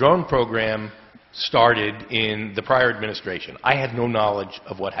the drone program started in the prior administration. I had no knowledge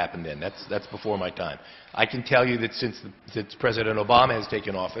of what happened then. That's before my time. I can tell you that since President Obama has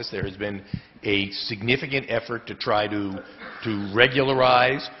taken office, there has been a significant effort to try to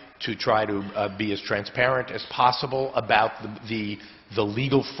regularize, to try to be as transparent as possible about the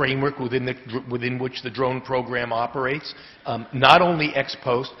legal framework within which the drone program operates, not only ex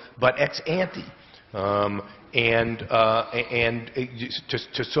post but ex ante,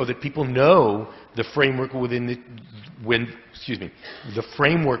 so that people know the framework the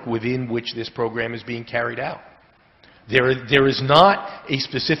framework within which this program is being carried out. There is not a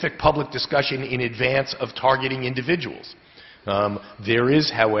specific public discussion in advance of targeting individuals. There is,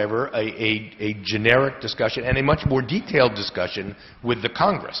 however, a generic discussion and a much more detailed discussion with the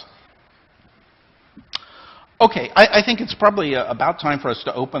Congress. okay, I think it's probably about time for us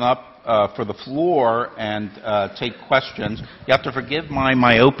to open up for the floor and take questions. You have to forgive my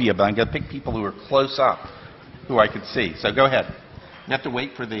myopia, but I'm going to pick people who are close up, who I could see. So go ahead. You have to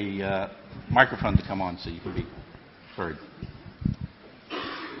wait for the microphone to come on so you can be heard.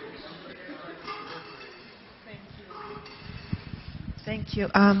 Thank you.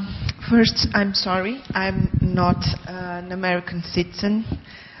 First, I'm sorry. I'm not an American citizen,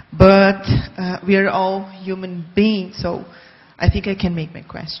 but we are all human beings, so I think I can make my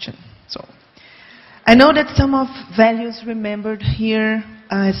question. So, I know that some of values remembered here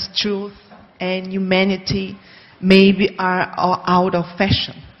as truth and humanity maybe are out of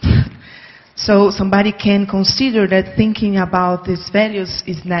fashion. So somebody can consider that thinking about these values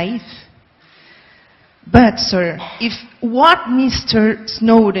is naive. But, sir, if what Mr.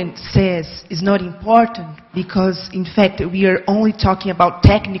 Snowden says is not important, because, in fact, we are only talking about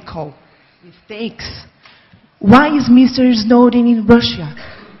technical mistakes, why is Mr. Snowden in Russia?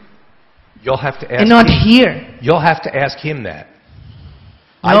 You'll have to ask and not him. Here? You'll have to ask him that.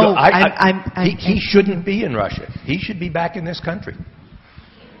 No, he shouldn't be in Russia. He should be back in this country.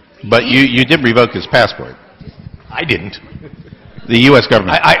 But you did revoke his passport. I didn't. The U.S.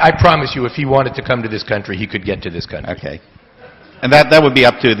 government. I promise you, if he wanted to come to this country, he could get to this country. Okay. And that would be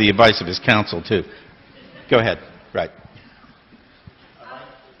up to the advice of his counsel, too. Go ahead. Right.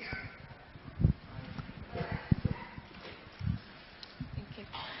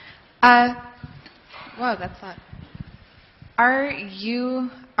 Wow, that's a lot.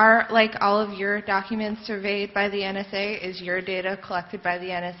 Are like all of your documents surveyed by the NSA? Is your data collected by the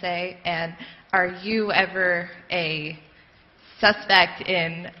NSA? And are you ever a suspect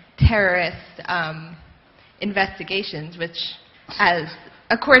in terrorist investigations, which, as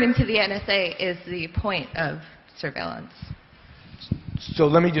according to the NSA, is the point of surveillance? So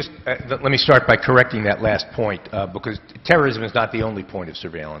let me start by correcting that last point, because terrorism is not the only point of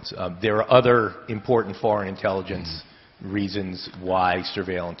surveillance. There are other important foreign intelligence reasons why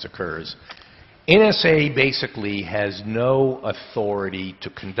surveillance occurs. NSA basically has no authority to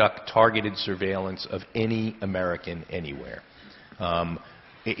conduct targeted surveillance of any American anywhere.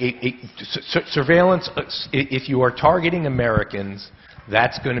 Surveillance, if you are targeting Americans,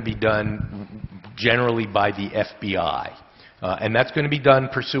 that's going to be done generally by the FBI. And that's going to be done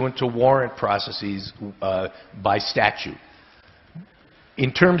pursuant to warrant processes by statute.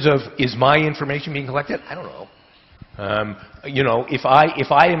 In terms of, is my information being collected? I don't know. You know, if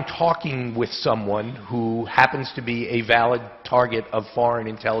I am talking with someone who happens to be a valid target of foreign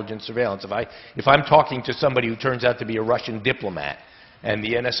intelligence surveillance, if I'm talking to somebody who turns out to be a Russian diplomat and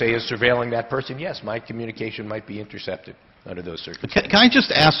the NSA is surveilling that person, yes, my communication might be intercepted under those circumstances. Can I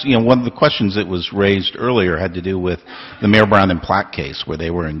just ask, you know, one of the questions that was raised earlier had to do with the Mayor Brown and Platt case, where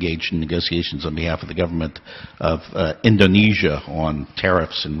they were engaged in negotiations on behalf of the government of Indonesia on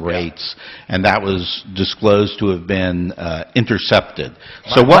tariffs and rates, and that was disclosed to have been intercepted.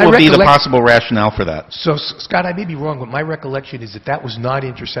 So what would be the possible rationale for that? So, Scott, I may be wrong, but my recollection is that that was not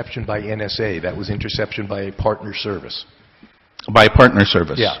interception by NSA. That was interception by a partner service. By a partner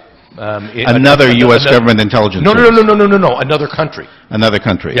service? Yeah. Another U.S. government intelligence service. No, another country. Another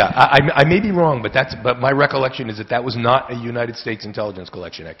country. Yeah, I may be wrong, but my recollection is that that was not a United States intelligence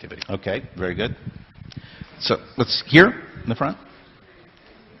collection activity. Okay, very good. So let's here in the front.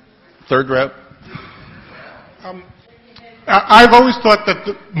 Third row. I've always thought that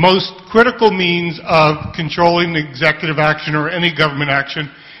the most critical means of controlling executive action or any government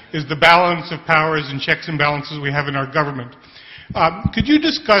action is the balance of powers and checks and balances we have in our government. Could you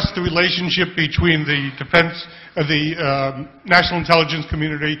discuss the relationship between the defense of the national intelligence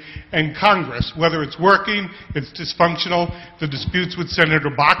community and Congress, whether it's working, it's dysfunctional, the disputes with Senator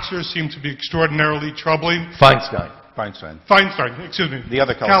Boxer seem to be extraordinarily troubling? Feinstein. Feinstein, excuse me. The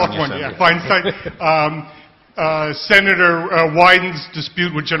other California Feinstein. Senator Wyden's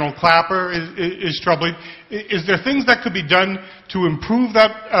dispute with General Clapper is troubling. Is there things that could be done to improve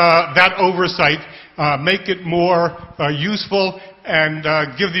that oversight, make it more useful, and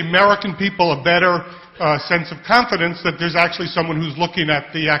give the American people a better sense of confidence that there's actually someone who's looking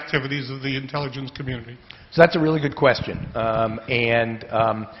at the activities of the intelligence community? So that's a really good question,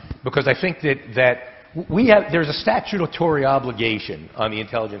 because I think that there's a statutory obligation on the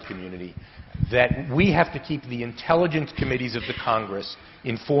intelligence community that we have to keep the intelligence committees of the Congress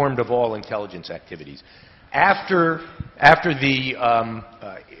informed of all intelligence activities. After the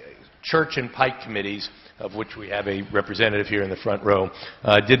Church and Pike committees, of which we have a representative here in the front row,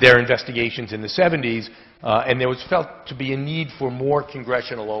 did their investigations in the 70s, and there was felt to be a need for more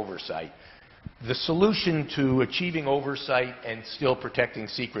congressional oversight. The solution to achieving oversight and still protecting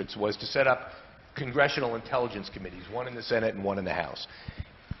secrets was to set up congressional intelligence committees, one in the Senate and one in the House,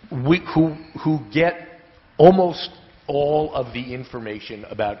 who get almost all of the information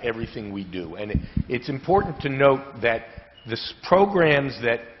about everything we do. And it's important to note that the programs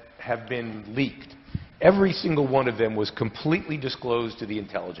that have been leaked, every single one of them was completely disclosed to the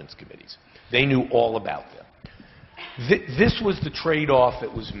intelligence committees. They knew all about them. This was the trade-off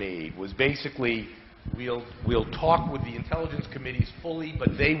that was made, was basically we'll talk with the intelligence committees fully,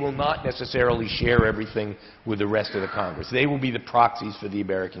 but they will not necessarily share everything with the rest of the Congress. They will be the proxies for the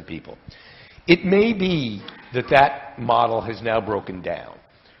American people. It may be that that model has now broken down,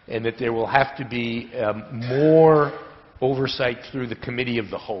 and that there will have to be more oversight through the committee of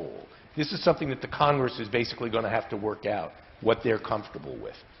the whole. This is something that the Congress is basically going to have to work out, what they're comfortable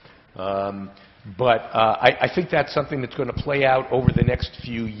with. But I think that's something that's going to play out over the next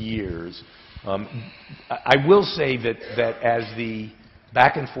few years. I will say that as the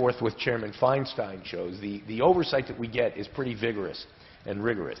back and forth with Chairman Feinstein shows, the oversight that we get is pretty vigorous and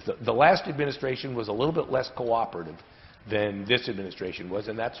rigorous. The last administration was a little bit less cooperative than this administration was,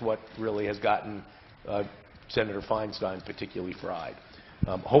 and that's what really has gotten Senator Feinstein particularly fried.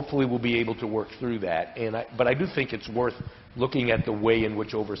 Hopefully we'll be able to work through that, but I do think it's worth looking at the way in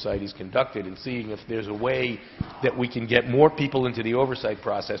which oversight is conducted and seeing if there's a way that we can get more people into the oversight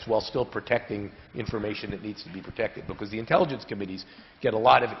process while still protecting information that needs to be protected. Because the intelligence committees get a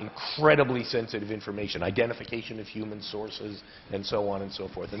lot of incredibly sensitive information, identification of human sources, and so on and so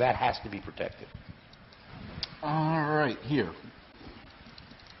forth, and that has to be protected. All right, here.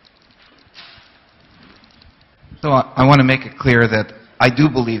 So I want to make it clear that I do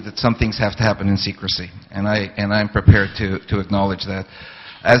believe that some things have to happen in secrecy, and I'm prepared to acknowledge that.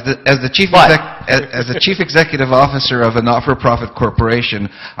 As the chief executive officer of a not-for-profit corporation,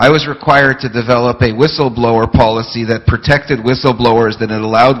 I was required to develop a whistleblower policy that protected whistleblowers, that it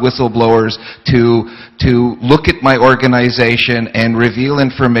allowed whistleblowers to look at my organization and reveal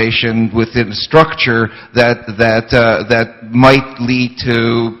information within a structure that might lead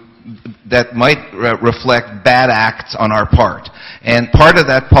to reflect bad acts on our part. And part of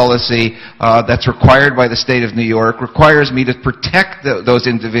that policy that's required by the state of New York requires me to protect those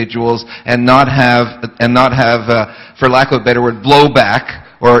individuals and not have, for lack of a better word, blowback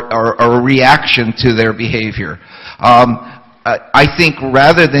or a reaction to their behavior. I think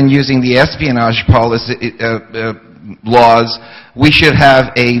rather than using the espionage policy laws, we should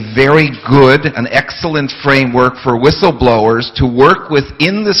have a very good, an excellent framework for whistleblowers to work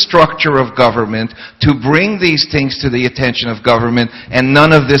within the structure of government to bring these things to the attention of government, and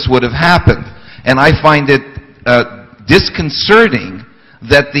none of this would have happened. And I find it disconcerting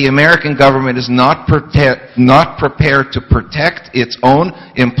that the American government is not prepared to protect its own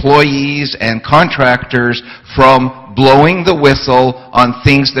employees and contractors from blowing the whistle on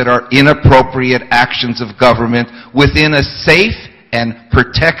things that are inappropriate actions of government within a safe and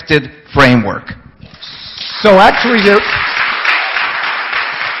protected framework. So actually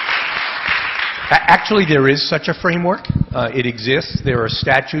there is such a framework. It exists. There are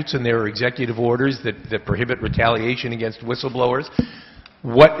statutes and there are executive orders that prohibit retaliation against whistleblowers.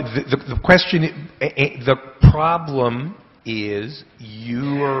 The question, the problem is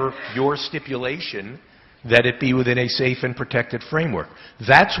your stipulation that it be within a safe and protected framework.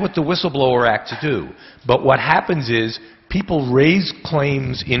 That's what the Whistleblower Acts do. But what happens is people raise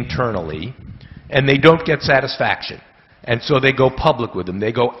claims internally and they don't get satisfaction. And so they go public with them.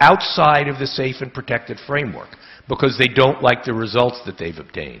 They go outside of the safe and protected framework because they don't like the results that they've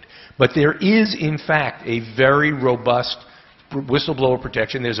obtained. But there is, in fact, a very robust whistleblower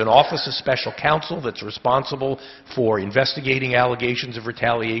protection. There's an Office of Special Counsel that's responsible for investigating allegations of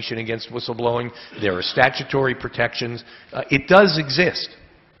retaliation against whistleblowing. There are statutory protections. It does exist.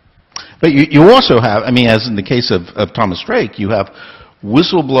 But you also have, I mean, as in the case of Thomas Drake, you have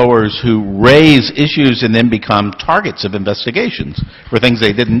whistleblowers who raise issues and then become targets of investigations for things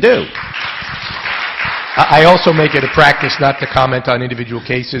they didn't do. I also make it a practice not to comment on individual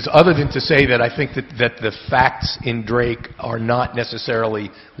cases, other than to say that I think that the facts in Drake are not necessarily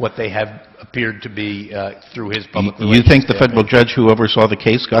what they have appeared to be through his public relations. You think the federal judge who oversaw the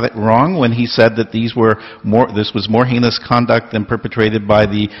case got it wrong when he said that this was more heinous conduct than perpetrated by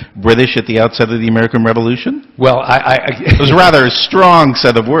the British at the outset of the American Revolution? Well, it was rather a strong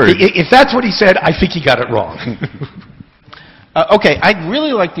set of words. If that's what he said, I think he got it wrong. Okay, I'd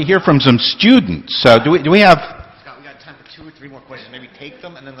really like to hear from some students. So do we have... Scott, we got time for 2 or 3 more questions. Maybe take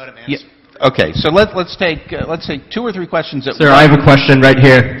them and then let him answer. Yeah. Okay, so let's take 2 or 3 questions. Sir, I have a question right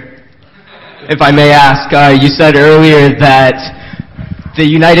here. If I may ask, you said earlier that the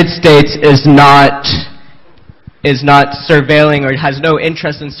United States is not surveilling or has no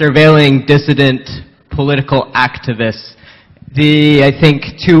interest in surveilling dissident political activists. I think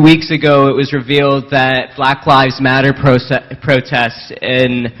 2 weeks ago it was revealed that Black Lives Matter protests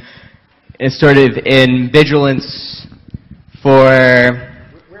in vigilance for... Where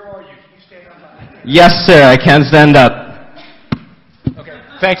are you? Can you stand up? Yes, sir, I can stand up. Okay,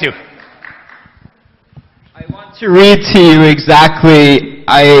 thank you. I want to read to you exactly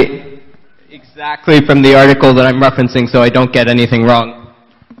from the article that I'm referencing so I don't get anything wrong.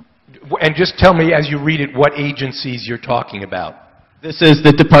 And just tell me as you read it what agencies you're talking about. This is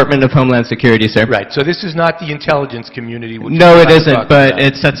the Department of Homeland Security, sir. Right, so this is not the intelligence community. No, it isn't, but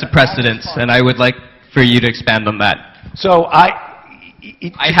it sets a precedence, and I would like for you to expand on that. So I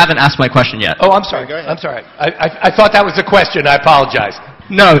haven't asked my question yet. Oh, I'm sorry. I'm sorry. I thought that was the question. I apologize.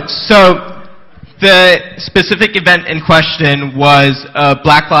 No, so the specific event in question was a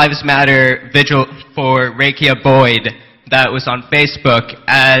Black Lives Matter vigil for Rakia Boyd that was on Facebook,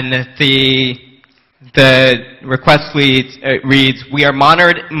 and the request reads, "We are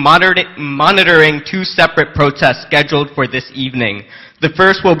monitoring 2 separate protests scheduled for this evening. The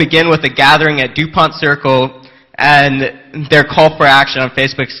first will begin with a gathering at DuPont Circle, and their call for action on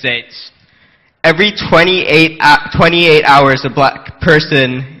Facebook states, every 28 hours a black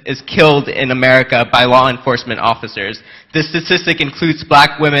person is killed in America by law enforcement officers. This statistic includes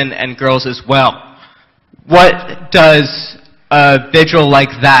black women and girls as well." What does a vigil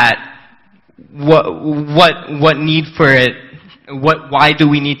like that, what need for it, why do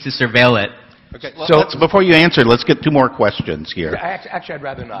we need to surveil it? Okay, so before you answer, let's get 2 more questions here. Actually, I'd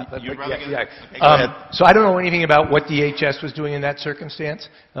rather not. You'd rather yeah. Okay, go ahead. So I don't know anything about what DHS was doing in that circumstance.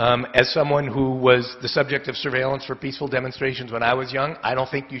 As someone who was the subject of surveillance for peaceful demonstrations when I was young, I don't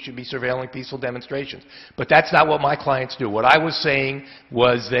think you should be surveilling peaceful demonstrations. But that's not what my clients do. What I was saying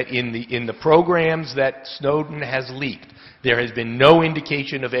was that in the programs that Snowden has leaked, there has been no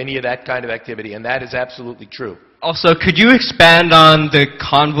indication of any of that kind of activity, and that is absolutely true. Also, could you expand on the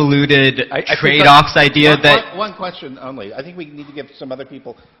convoluted trade-offs idea that... One question only. I think we need to give some other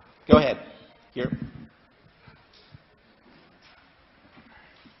people... Go ahead. Here.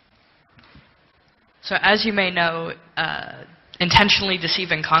 So as you may know, intentionally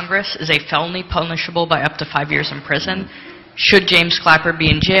deceiving Congress is a felony punishable by up to 5 years in prison. Should James Clapper be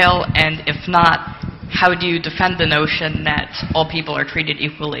in jail? And if not, how do you defend the notion that all people are treated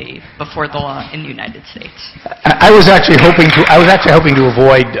equally before the law in the United States? I was actually hoping to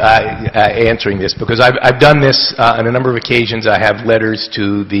avoid answering this because I've done this on a number of occasions. I have letters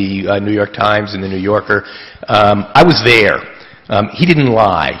to the New York Times and the New Yorker. I was there. He didn't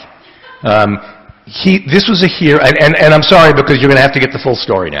lie. This was a hearing, and I'm sorry because you're going to have to get the full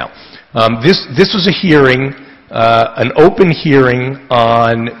story now. This was a hearing. An open hearing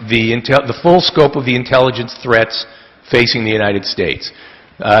on the full scope of the intelligence threats facing the United States.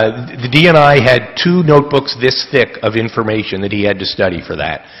 The DNI had 2 notebooks this thick of information that he had to study for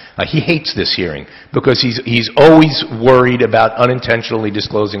that. He hates this hearing because he's always worried about unintentionally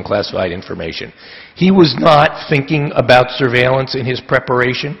disclosing classified information. He was not thinking about surveillance in his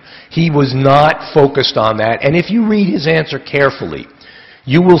preparation. He was not focused on that. And if you read his answer carefully,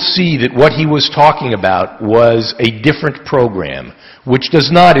 you will see that what he was talking about was a different program, which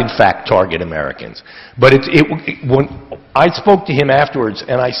does not, in fact, target Americans. But when I spoke to him afterwards,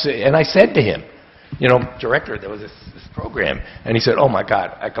 and I said to him, you know, Director, there was this program. And he said, oh, my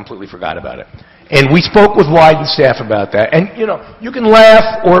God, I completely forgot about it. And we spoke with Wyden staff about that. And, you know, you can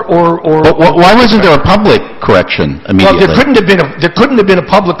laugh or why wasn't there a public correction immediately? Well, there couldn't have been a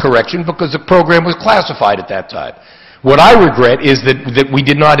public correction because the program was classified at that time. What I regret is that we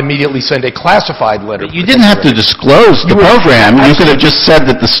did not immediately send a classified letter. You didn't have to disclose the program. You could have just said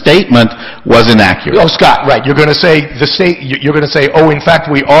that the statement was inaccurate. Oh, Scott, right. You're going to say you're going to say, oh, in fact,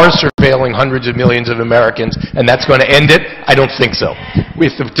 we are surveilling hundreds of millions of Americans, and that's going to end it? I don't think so.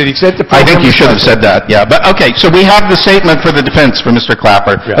 To the extent the program, I think you should have said that, yeah. But okay, so we have the statement for the defense for Mr.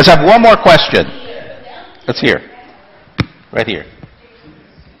 Clapper. Yeah. Let's have one more question. Let's hear. Right here.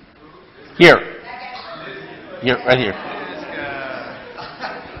 Here. Here, right here.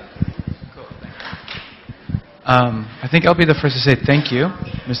 I think I'll be the first to say thank you,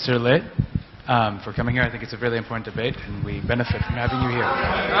 Mr. Litt, for coming here. I think it's a really important debate, and we benefit from having you here.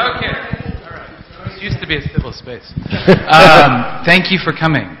 Okay. All right. This used to be a civil space. Thank you for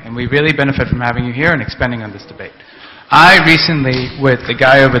coming, and we really benefit from having you here and expanding on this debate. I recently, with the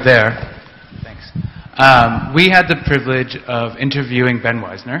guy over there, thanks, we had the privilege of interviewing Ben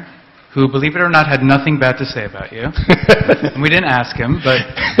Weisner, who, believe it or not, had nothing bad to say about you. And we didn't ask him, but,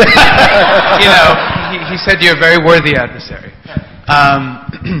 you know, he said you're a very worthy adversary.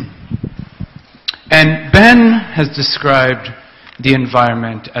 And Ben has described the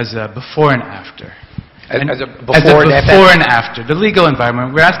environment as a before and after. As a before and after. The legal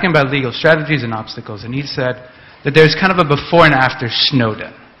environment. We're asking about legal strategies and obstacles, and he said that there's kind of a before and after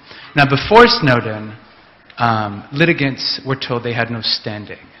Snowden. Now, before Snowden, litigants were told they had no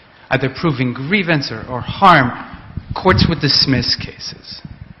standing. Either proving grievance or harm, courts would dismiss cases,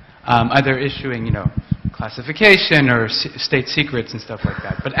 either issuing, you know, classification or state secrets and stuff like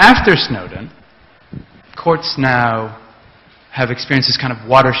that. But after Snowden, courts now have experienced this kind of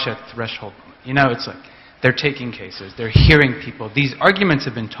watershed threshold. You know, it's like they're taking cases, they're hearing people. These arguments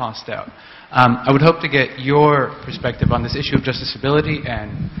have been tossed out. I would hope to get your perspective on this issue of justiciability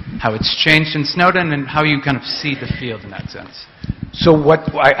and how it's changed in Snowden and how you kind of see the field in that sense. So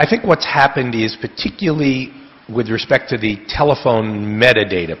I think what's happened is, particularly with respect to the telephone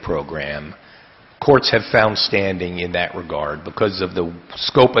metadata program, courts have found standing in that regard because of the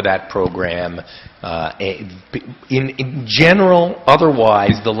scope of that program. In general,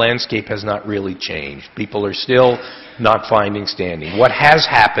 otherwise, the landscape has not really changed. People are still not finding standing. What has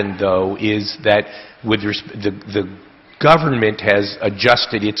happened, though, is that with the government has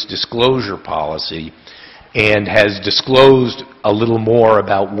adjusted its disclosure policy and has disclosed a little more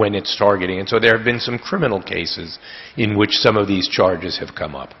about when it's targeting. And so there have been some criminal cases in which some of these charges have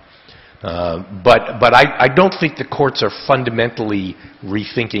come up. But I don't think the courts are fundamentally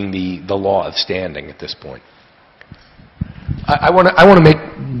rethinking the law of standing at this point. I want to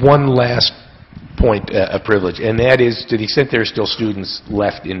make one last point of privilege, and that is, to the extent there are still students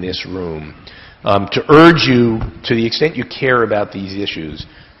left in this room, to urge you, to the extent you care about these issues,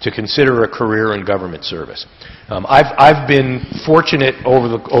 to consider a career in government service. I've been fortunate over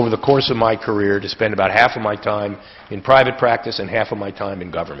the course of my career to spend about half of my time in private practice and half of my time in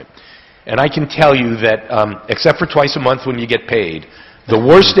government. And I can tell you that, except for twice a month when you get paid, the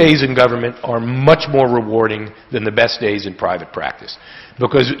worst days in government are much more rewarding than the best days in private practice.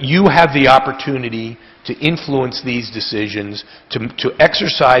 Because you have the opportunity to influence these decisions, to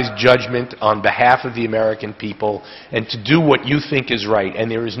exercise judgment on behalf of the American people, and to do what you think is right. And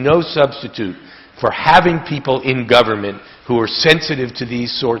there is no substitute for having people in government who are sensitive to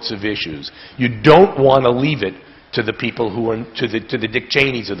these sorts of issues. You don't want to leave it to the people who are, to the Dick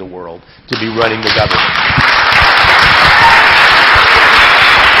Cheneys of the world, to be running the government.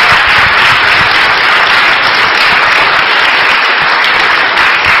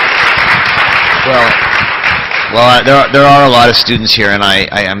 Well, there are a lot of students here, and I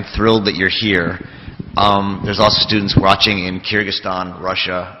am thrilled that you're here. There's also students watching in Kyrgyzstan,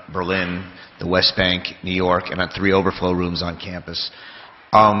 Russia, Berlin, the West Bank, New York, and at 3 overflow rooms on campus.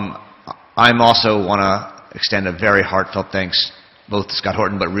 I'm also want to extend a very heartfelt thanks both to Scott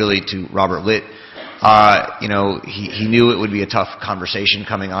Horton, but really to Robert Litt. You know, he knew it would be a tough conversation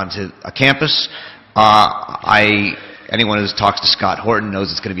coming onto a campus. Anyone who talks to Scott Horton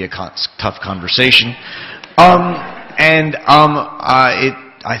knows it's going to be a tough conversation. It,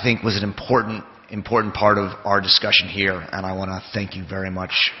 I think, was an important part of our discussion here, and I want to thank you very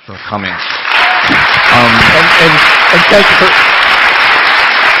much for coming. And thank you for...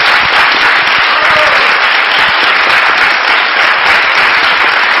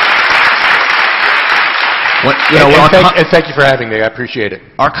 Thank you for having me. I appreciate it.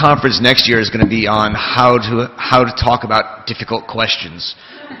 Our conference next year is going to be on how to talk about difficult questions,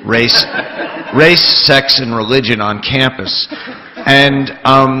 race, sex, and religion on campus. And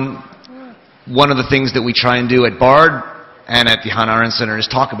one of the things that we try and do at Bard and at the Hannah Arendt Center is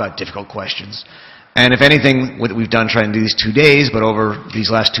talk about difficult questions. And if anything, what we've done trying to do these 2 days, but over these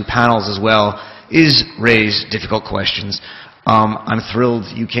last 2 panels as well, is raise difficult questions. I'm thrilled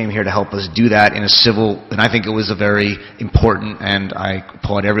you came here to help us do that in a civil, and I think it was a very important, and I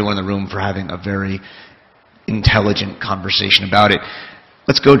applaud everyone in the room for having a very intelligent conversation about it.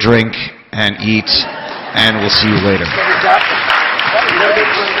 Let's go drink and eat, and we'll see you later.